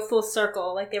going to go full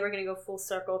circle. Like they were going to go full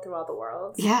circle through all the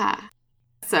worlds. Yeah.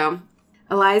 So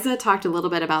Eliza talked a little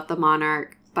bit about the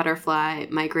monarch butterfly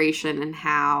migration and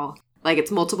how, like, it's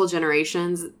multiple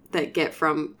generations that get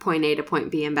from point A to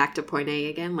point B and back to point A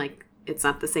again. Like, it's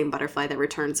not the same butterfly that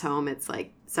returns home. It's,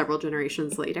 like, several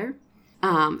generations later.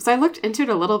 So I looked into it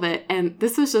a little bit, and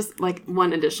this was just, like,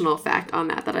 one additional fact on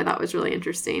that I thought was really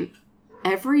interesting.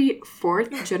 Every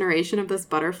fourth generation of this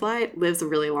butterfly lives a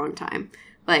really long time.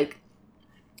 Like,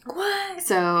 what?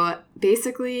 So,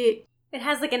 basically... It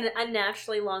has, like, an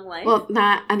unnaturally long life? Well,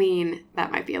 that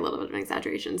might be a little bit of an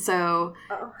exaggeration. So,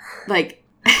 like,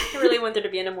 I really want there to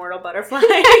be an immortal butterfly.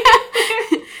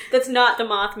 That's not the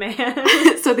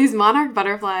Mothman. So these monarch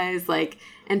butterflies, like,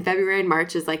 in February and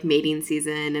March is, like, mating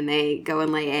season, and they go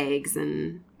and lay eggs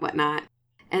and whatnot.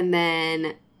 And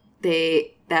then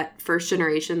that first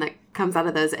generation that comes out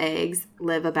of those eggs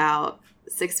live about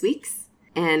 6 weeks.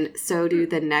 And so do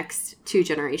the next 2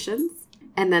 generations.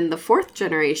 And then the 4th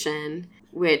generation,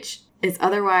 which is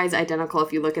otherwise identical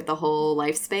if you look at the whole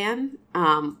lifespan,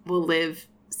 will live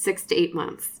 6 to 8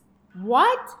 months.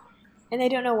 What? And they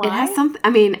don't know why? It has something. I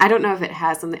mean, I don't know if it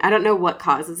has something. I don't know what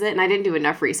causes it, and I didn't do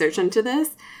enough research into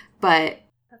this, but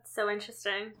that's so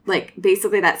interesting. Like,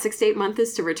 basically that 6 to 8 month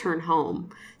is to return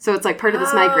home. So it's like part of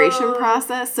this migration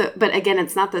process. So, but again,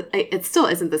 it's not it still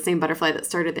isn't the same butterfly that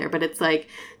started there, but it's like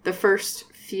the first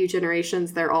few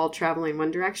generations, they're all traveling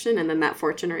one direction, and then that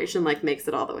 4th generation, like, makes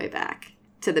it all the way back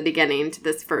to the beginning, to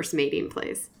this first mating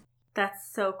place.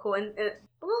 That's so cool. And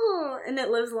it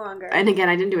lives longer. And again,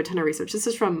 I didn't do a ton of research. This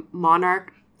is from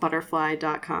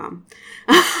monarchbutterfly.com.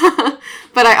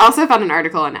 But I also found an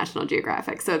article on National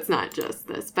Geographic, so it's not just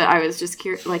this. But I was just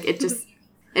curious. Like,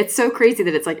 it's so crazy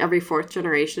that it's like every 4th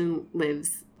generation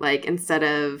lives, like, instead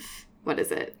of,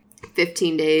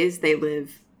 15 days, they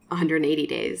live 180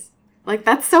 days. Like,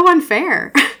 that's so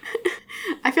unfair.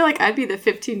 I feel like I'd be the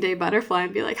 15-day butterfly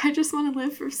and be like, I just want to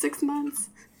live for 6 months,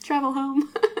 travel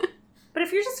home. But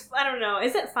if you're just, I don't know,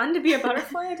 is it fun to be a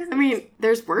butterfly? I mean,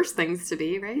 there's worse things to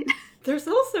be, right? There's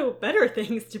also better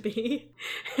things to be.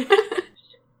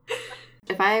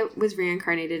 If I was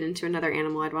reincarnated into another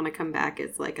animal, I'd want to come back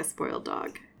as, like, a spoiled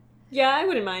dog. Yeah, I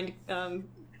wouldn't mind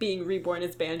being reborn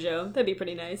as Banjo. That'd be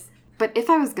pretty nice. But if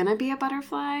I was going to be a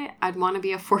butterfly, I'd want to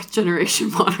be a 4th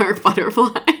generation monarch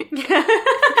butterfly.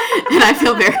 And I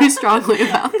feel very strongly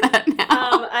about that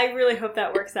now. I really hope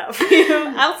that works out for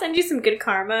you. I'll send you some good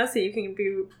karma so you can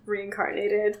be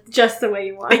reincarnated just the way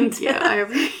you want. Thank you. I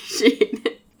appreciate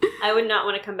it. I would not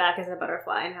want to come back as a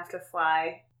butterfly and have to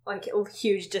fly, like,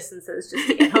 huge distances just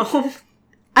to get home.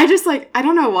 I just, like, I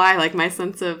don't know why, like, my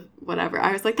sense of whatever,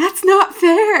 I was like, that's not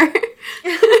fair.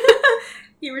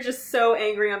 You were just so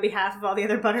angry on behalf of all the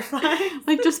other butterflies.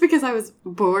 Like, just because I was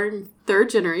born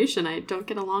 3rd generation, I don't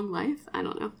get a long life? I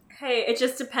don't know. Hey, it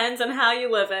just depends on how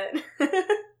you live it.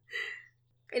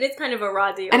 It is kind of a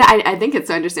raw deal. And I think it's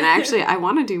so interesting. I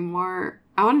want to do more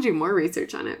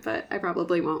research on it, but I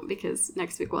probably won't because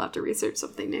next week we'll have to research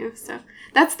something new. So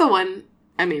that's the one.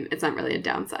 I mean, it's not really a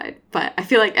downside, but I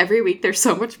feel like every week there's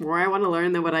so much more I want to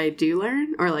learn than what I do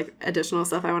learn, or, like, additional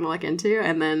stuff I want to look into,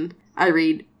 and then I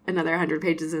read another 100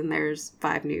 pages and there's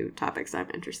 5 new topics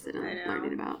I'm interested in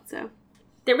learning about. So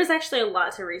there was actually a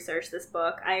lot to research this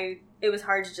book. It was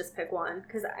hard to just pick one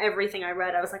because everything I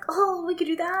read, I was like, oh, we could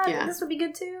do that. Yeah. This would be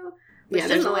good too. Which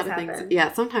there's a lot of things.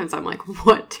 Yeah, sometimes I'm like,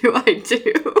 what do I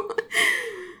do?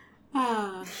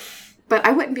 But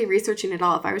I wouldn't be researching at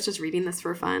all if I was just reading this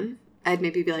for fun. I'd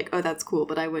maybe be like, oh, that's cool,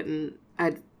 but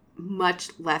I'd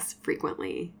much less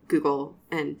frequently Google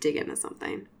and dig into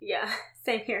something. Yeah,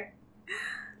 same here.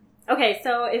 Okay,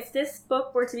 so if this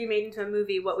book were to be made into a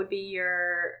movie, what would be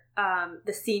your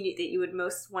the scene that you would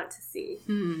most want to see?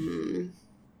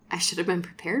 I should have been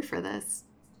prepared for this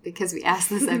because we ask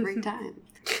this every time.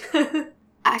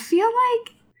 I feel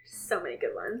like so many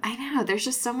good ones. I know, there's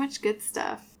just so much good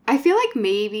stuff. I feel like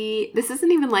maybe this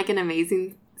isn't even like an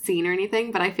amazing scene or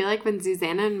anything, but I feel like when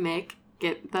Susanna and Mick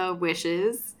get the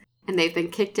wishes and they've been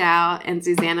kicked out and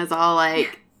Susanna's all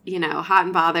like, you know, hot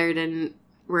and bothered and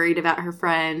worried about her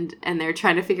friend, and they're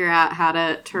trying to figure out how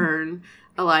to turn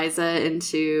Eliza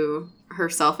into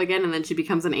herself again, and then she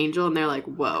becomes an angel, and they're like,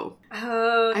 whoa.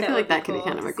 Oh, I feel like that could be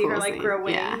kind of a cool scene. See her, like, grow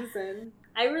wings. Yeah. And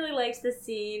I really liked the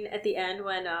scene at the end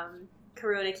when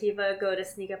Karou and Akiva go to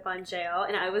sneak up on Jael,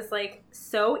 and I was, like,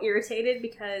 so irritated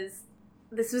because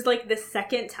this was, like, the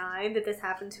second time that this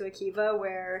happened to Akiva,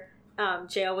 where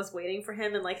Jael was waiting for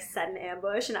him and, like, set an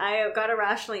ambush, and I got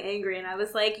irrationally angry, and I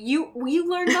was like, you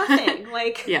learned nothing.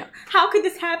 Like, yeah. How could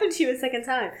this happen to you a second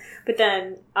time? But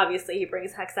then, obviously, he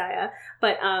brings Hexaya.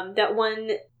 But that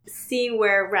one scene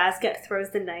where Razgat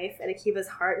throws the knife at Akiva's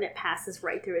heart and it passes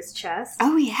right through his chest.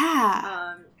 Oh,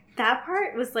 yeah. That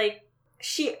part was, like,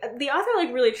 the author,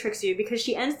 like, really tricks you because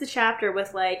she ends the chapter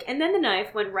with, like, and then the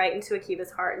knife went right into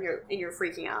Akiva's heart and you're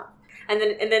freaking out. And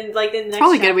then, like, the next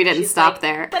probably good we didn't stop like,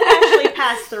 there. But it actually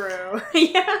passed through.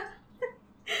 Yeah.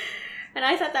 And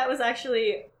I thought that was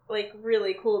actually, like,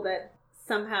 really cool that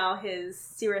somehow his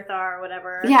Sirathar or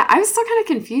whatever. Yeah, I was still kind of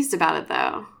confused about it,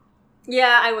 though.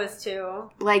 Yeah, I was, too.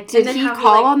 Like, did he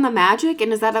call on the magic,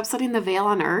 and is that upsetting the veil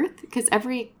on Earth? Because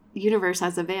every universe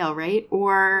has a veil, right?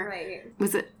 Or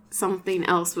was it something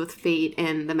else with fate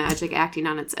and the magic acting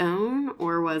on its own?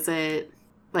 Or was it...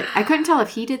 Like, I couldn't tell if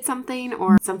he did something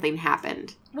or something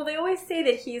happened. Well, they always say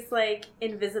that he's, like,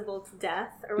 invisible to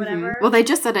death or whatever. Well, they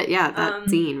just said it, that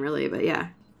scene, really, but yeah.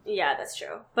 Yeah, that's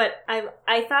true. But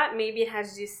I thought maybe it had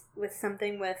to do with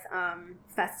something with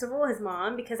Festival, his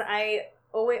mom, because I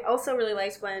also really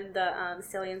liked when the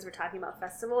Stallions were talking about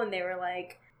Festival, and they were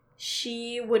like,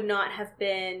 she would not have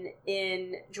been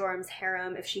in Joram's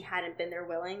harem if she hadn't been there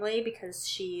willingly, because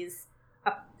she's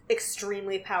a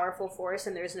extremely powerful force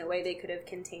and there's no way they could have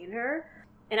contained her.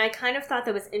 And I kind of thought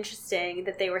that was interesting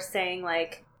that they were saying,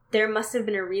 like, there must have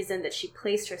been a reason that she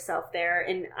placed herself there.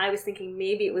 And I was thinking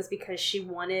maybe it was because she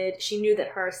knew that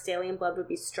her Stallion blood would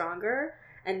be stronger,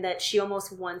 and that she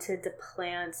almost wanted to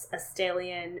plant a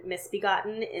Stallion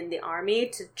misbegotten in the army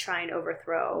to try and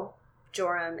overthrow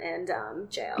Joram and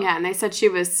Jael. Yeah, and they said she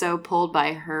was so pulled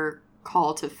by her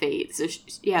call to fate. So,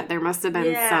 there must have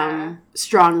been some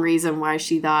strong reason why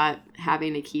she thought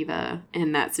having Akiva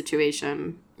in that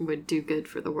situation would do good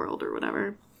for the world or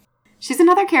whatever. She's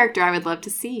another character I would love to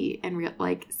see and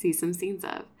see some scenes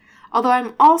of. Although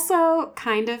I'm also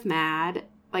kind of mad.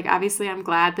 Like, obviously I'm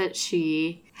glad that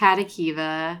she had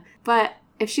Akiva, but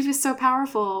if she was so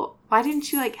powerful, why didn't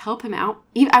she, like, help him out?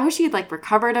 I wish he had, like,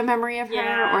 recovered a memory of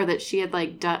her, or that she had,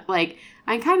 like, done, like,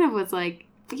 I kind of was like,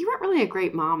 you weren't really a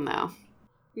great mom, though.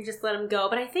 You just let him go.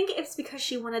 But I think it's because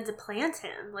she wanted to plant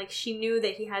him. Like, she knew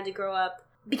that he had to grow up.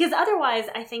 Because otherwise,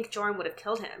 I think Joram would have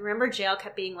killed him. Remember, Jael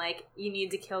kept being like, you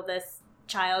need to kill this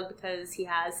child because he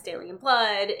has Stallion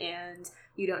blood, and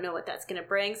you don't know what that's going to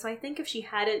bring. So I think if she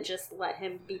hadn't just let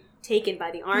him be taken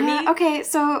by the army... Yeah, okay,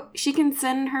 so she can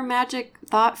send her magic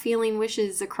thought-feeling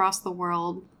wishes across the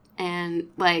world and,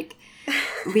 like,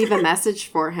 leave a message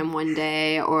for him one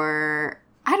day, or...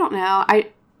 I don't know.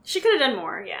 She could have done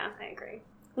more, yeah, I agree.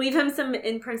 Leave him some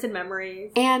imprinted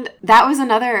memories. And that was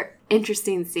another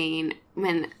interesting scene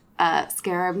when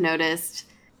Scarab noticed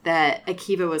that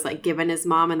Akiva was, like, given his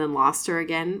mom and then lost her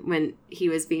again when he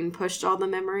was being pushed all the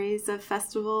memories of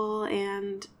Festival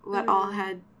and what all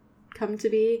had come to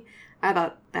be. I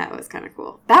thought that was kind of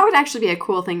cool. That would actually be a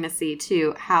cool thing to see,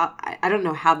 too. I don't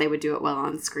know how they would do it well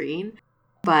on screen,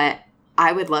 but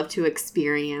I would love to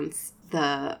experience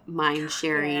the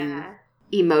mind-sharing,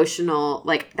 emotional,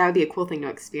 like, that would be a cool thing to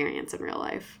experience in real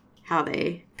life. How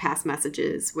they pass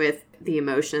messages with the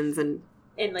emotions and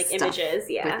like, images,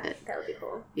 yeah. That would be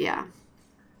cool. Yeah.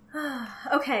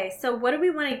 Okay, so what do we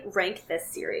want to rank this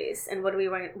series, and what do we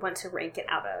want to rank it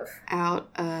out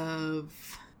of?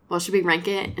 Well, should we rank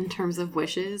it in terms of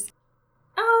wishes?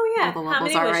 Oh, yeah. How the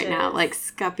levels are right now. Like,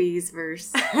 Scuppy's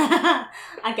versus... a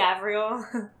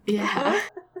Gavriel. Yeah.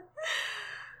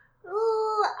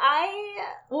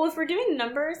 Well, if we're doing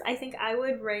numbers, I think I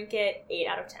would rank it 8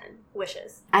 out of 10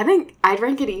 wishes. I think I'd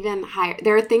rank it even higher.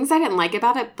 There are things I didn't like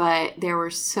about it, but there were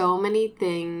so many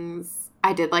things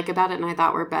I did like about it and I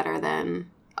thought were better than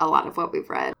a lot of what we've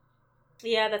read.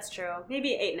 Yeah, that's true. Maybe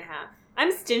 8.5.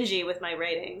 I'm stingy with my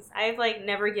ratings. I've, like,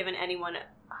 never given anyone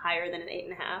higher than an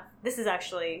 8.5. This is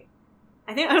actually...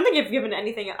 I don't think I've given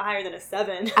anything higher than a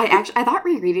 7. I thought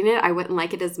rereading it, I wouldn't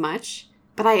like it as much.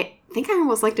 But I think I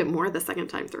almost liked it more the second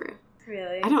time through.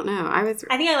 Really? I don't know. I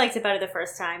think I liked it better the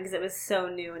first time because it was so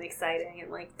new and exciting and,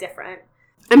 like, different.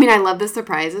 I mean, I love the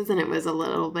surprises and it was a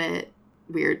little bit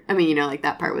weird. I mean, you know, like,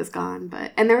 that part was gone.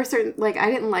 But and there were certain, like,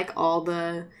 I didn't like all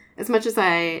the... As much as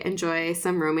I enjoy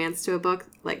some romance to a book,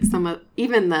 like,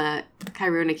 even the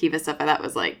Kairu and Akiva stuff, I thought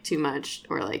was, like, too much.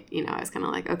 Or, like, you know, I was kind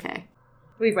of like, okay.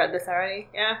 We've read this already,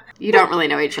 yeah. You don't really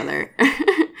know each other.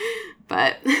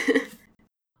 But...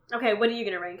 Okay, what are you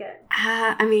going to rank it?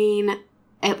 I mean,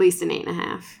 at least an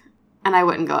 8.5. And I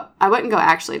wouldn't go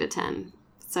actually to 10.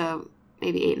 So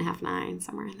maybe 8.5, 9,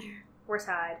 somewhere in there. We're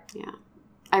tied. Yeah.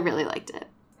 I really liked it.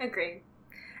 Agreed.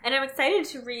 And I'm excited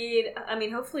to read, I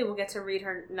mean, hopefully we'll get to read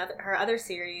her other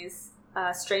series,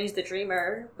 Strange the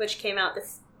Dreamer, which came out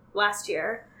this last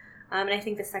year. And I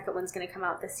think the second one's going to come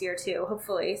out this year too,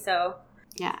 hopefully. So...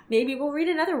 Yeah. Maybe we'll read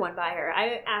another one by her.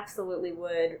 I absolutely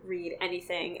would read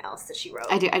anything else that she wrote.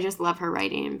 I do. I just love her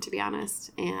writing, to be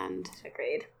honest. And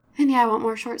agreed. And yeah, I want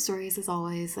more short stories as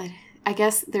always. I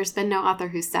guess there's been no author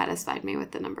who's satisfied me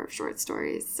with the number of short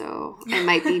stories, so it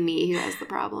might be me who has the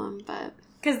problem, but...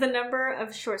 Because the number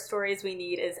of short stories we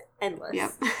need is endless.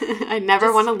 Yep. I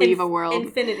never want to leave a world.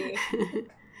 Infinity.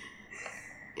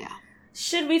 Yeah.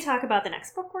 Should we talk about the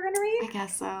next book we're going to read? I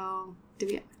guess so.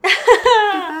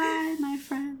 Goodbye, my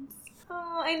friends.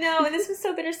 Oh, I know. And this was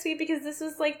so bittersweet because this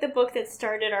was like the book that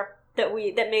started that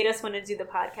made us want to do the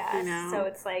podcast. I know. So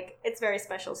it's like, it's very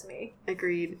special to me.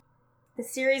 Agreed. The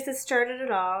series that started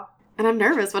it all. And I'm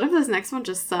nervous. What if this next one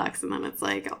just sucks and then it's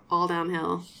like all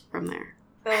downhill from there?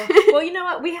 Well, you know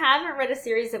what? We haven't read a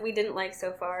series that we didn't like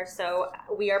so far, so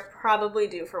we are probably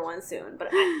due for one soon. But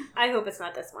I hope it's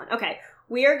not this one. Okay,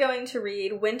 we are going to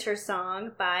read Winter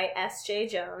Song by S.J.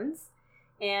 Jones,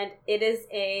 and it is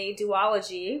a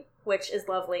duology, which is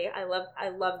lovely. I love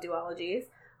duologies.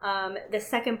 The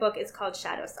second book is called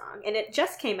Shadow Song, and it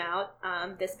just came out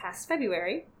this past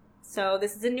February. So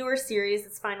this is a newer series.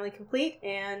 It's finally complete,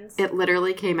 and it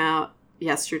literally came out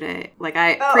yesterday. Like,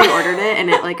 I pre-ordered it, and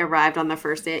it, like, arrived on the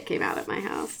first day it came out at my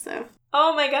house, so.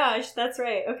 Oh my gosh, that's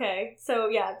right. Okay, so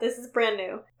yeah, this is brand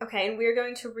new. Okay, and we're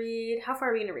going to read... How far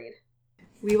are we going to read?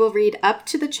 We will read up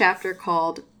to the chapter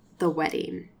called The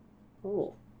Wedding.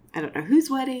 Oh. I don't know whose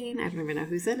wedding. I don't even know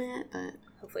who's in it, but...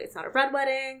 Hopefully it's not a red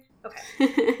wedding.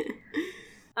 Okay.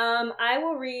 I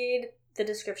will read the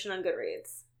description on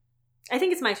Goodreads. I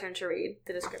think it's my turn to read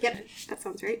the description. Yep, that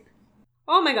sounds right.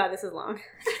 Oh my god, this is long.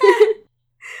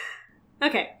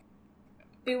 Okay.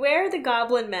 Beware the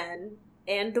goblin men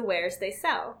and the wares they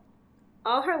sell.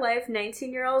 All her life,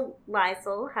 19-year-old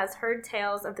Lysel has heard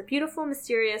tales of the beautiful,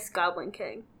 mysterious Goblin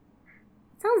King.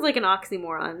 Sounds like an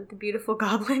oxymoron, the beautiful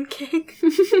Goblin King.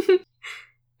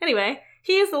 Anyway,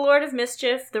 he is the Lord of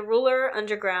Mischief, the ruler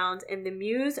underground, and the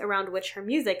muse around which her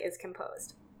music is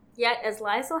composed. Yet, as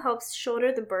Lysel helps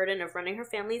shoulder the burden of running her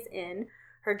family's inn,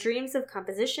 her dreams of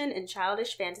composition and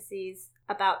childish fantasies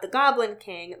about the Goblin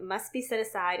King must be set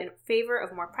aside in favor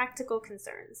of more practical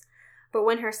concerns. But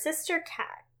when her sister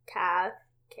Kath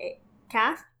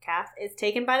is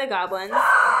taken by the goblins...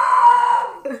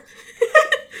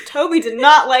 Toby did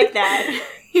not like that.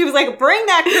 He was like, bring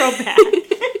that girl back.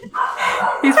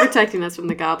 He's protecting us from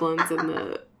the goblins and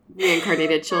the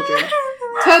reincarnated children.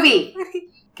 Toby,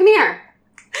 come here.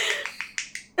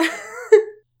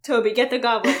 Toby, get the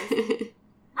goblin.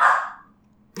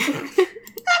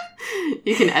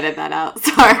 You can edit that out.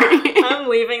 Sorry. I'm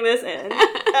leaving this in.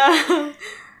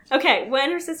 Okay,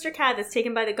 when her sister Kath is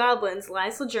taken by the goblins,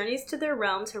 Lysel journeys to their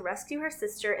realm to rescue her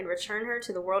sister and return her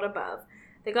to the world above.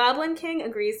 The Goblin King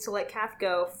agrees to let Kath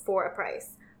go for a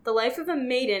price. The life of a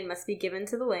maiden must be given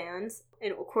to the land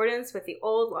in accordance with the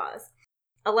old laws.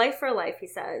 A life for a life, he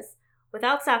says.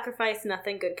 Without sacrifice,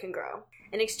 nothing good can grow.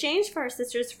 In exchange for her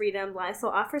sister's freedom,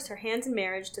 Lysel offers her hand in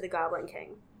marriage to the Goblin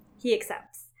King. He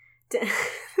accepts.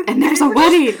 And there's a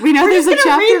wedding. We know there's a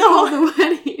chapter called The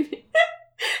Wedding.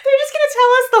 They're just going to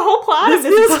tell us the whole plot of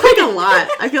this feels book. like a lot.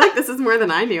 I feel like this is more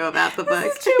than I knew about the book.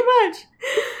 This is too much.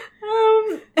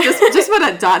 Just put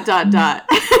a ...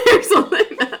 or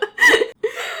something.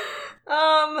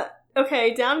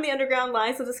 Okay, down in the underground,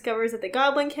 Lysel discovers that the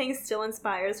Goblin King still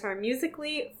inspires her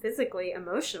musically, physically,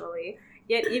 emotionally.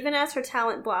 Yet even as her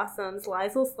talent blossoms,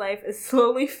 Lysel's life is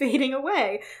slowly fading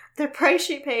away, the price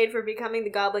she paid for becoming the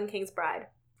Goblin King's bride.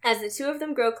 As the two of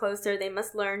them grow closer, they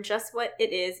must learn just what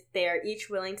it is they are each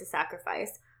willing to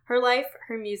sacrifice. Her life,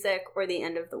 her music, or the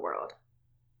end of the world.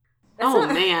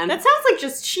 Man. That sounds like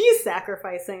just she's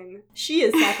sacrificing. She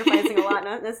is sacrificing a lot,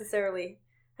 not necessarily...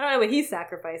 I don't know what he's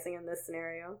sacrificing in this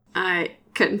scenario. I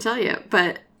couldn't tell you,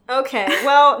 but... Okay,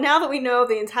 well, now that we know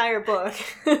the entire book...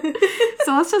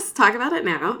 So let's just talk about it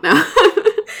now. No.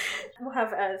 We'll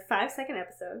have a 5-second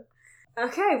episode.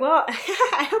 Okay, well,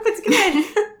 I hope it's good.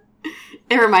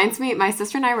 It reminds me, my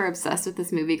sister and I were obsessed with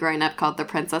this movie growing up called The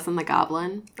Princess and the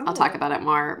Goblin. Ooh. I'll talk about it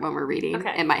more when we're reading.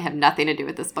 Okay. It might have nothing to do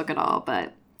with this book at all,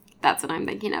 but that's what I'm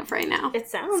thinking of right now. It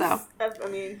sounds, so. I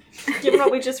mean, given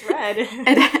what we just read.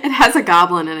 It has a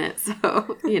goblin in it,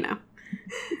 so,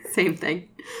 same thing.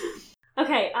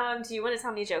 Okay, do you want to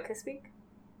tell me a joke this week?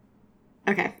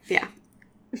 Okay, yeah.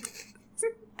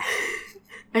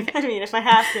 Okay. I mean, if I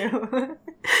have to.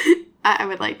 I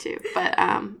would like to, but,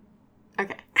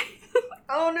 okay.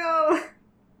 Oh, no.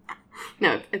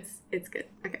 No, it's good.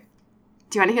 Okay.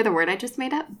 Do you want to hear the word I just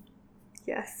made up?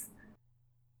 Yes.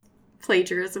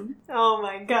 Plagiarism. Oh,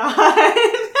 my God.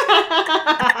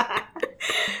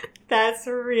 That's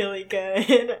really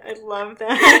good. I love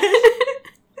that.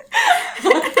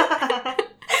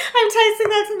 I'm texting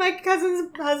that to my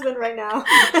cousin's husband right now.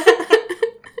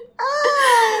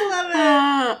 I love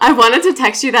it. I wanted to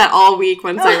text you that all week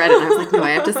once I read it, and I was like, no,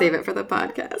 I have to save it for the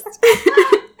podcast.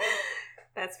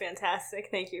 That's fantastic.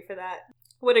 Thank you for that.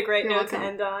 What a great note to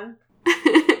end on.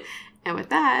 And with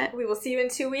that, we will see you in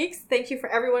 2 weeks. Thank you for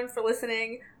everyone for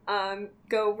listening.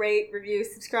 Go rate, review,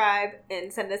 subscribe,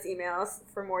 and send us emails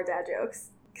for more dad jokes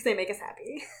because they make us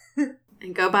happy.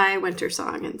 And go buy Winter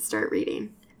Song and start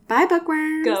reading. Bye,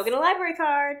 bookworms. Go get a library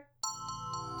card.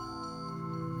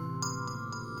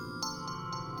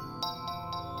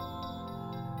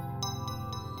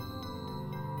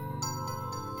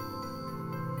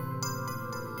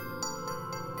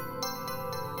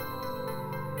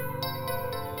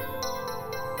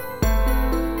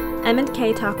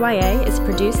 M&K Talk YA is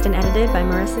produced and edited by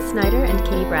Marissa Snyder and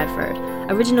Katie Bradford.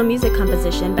 Original music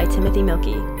composition by Timothy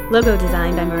Milkey. Logo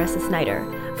design by Marissa Snyder.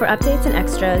 For updates and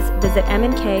extras, visit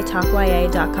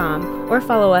mnktalkya.com or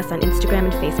follow us on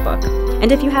Instagram and Facebook.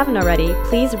 And if you haven't already,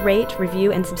 please rate,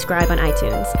 review, and subscribe on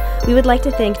iTunes. We would like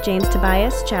to thank James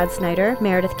Tobias, Chad Snyder,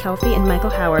 Meredith Kelfie, and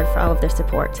Michael Howard for all of their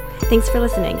support. Thanks for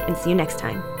listening, and see you next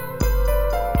time.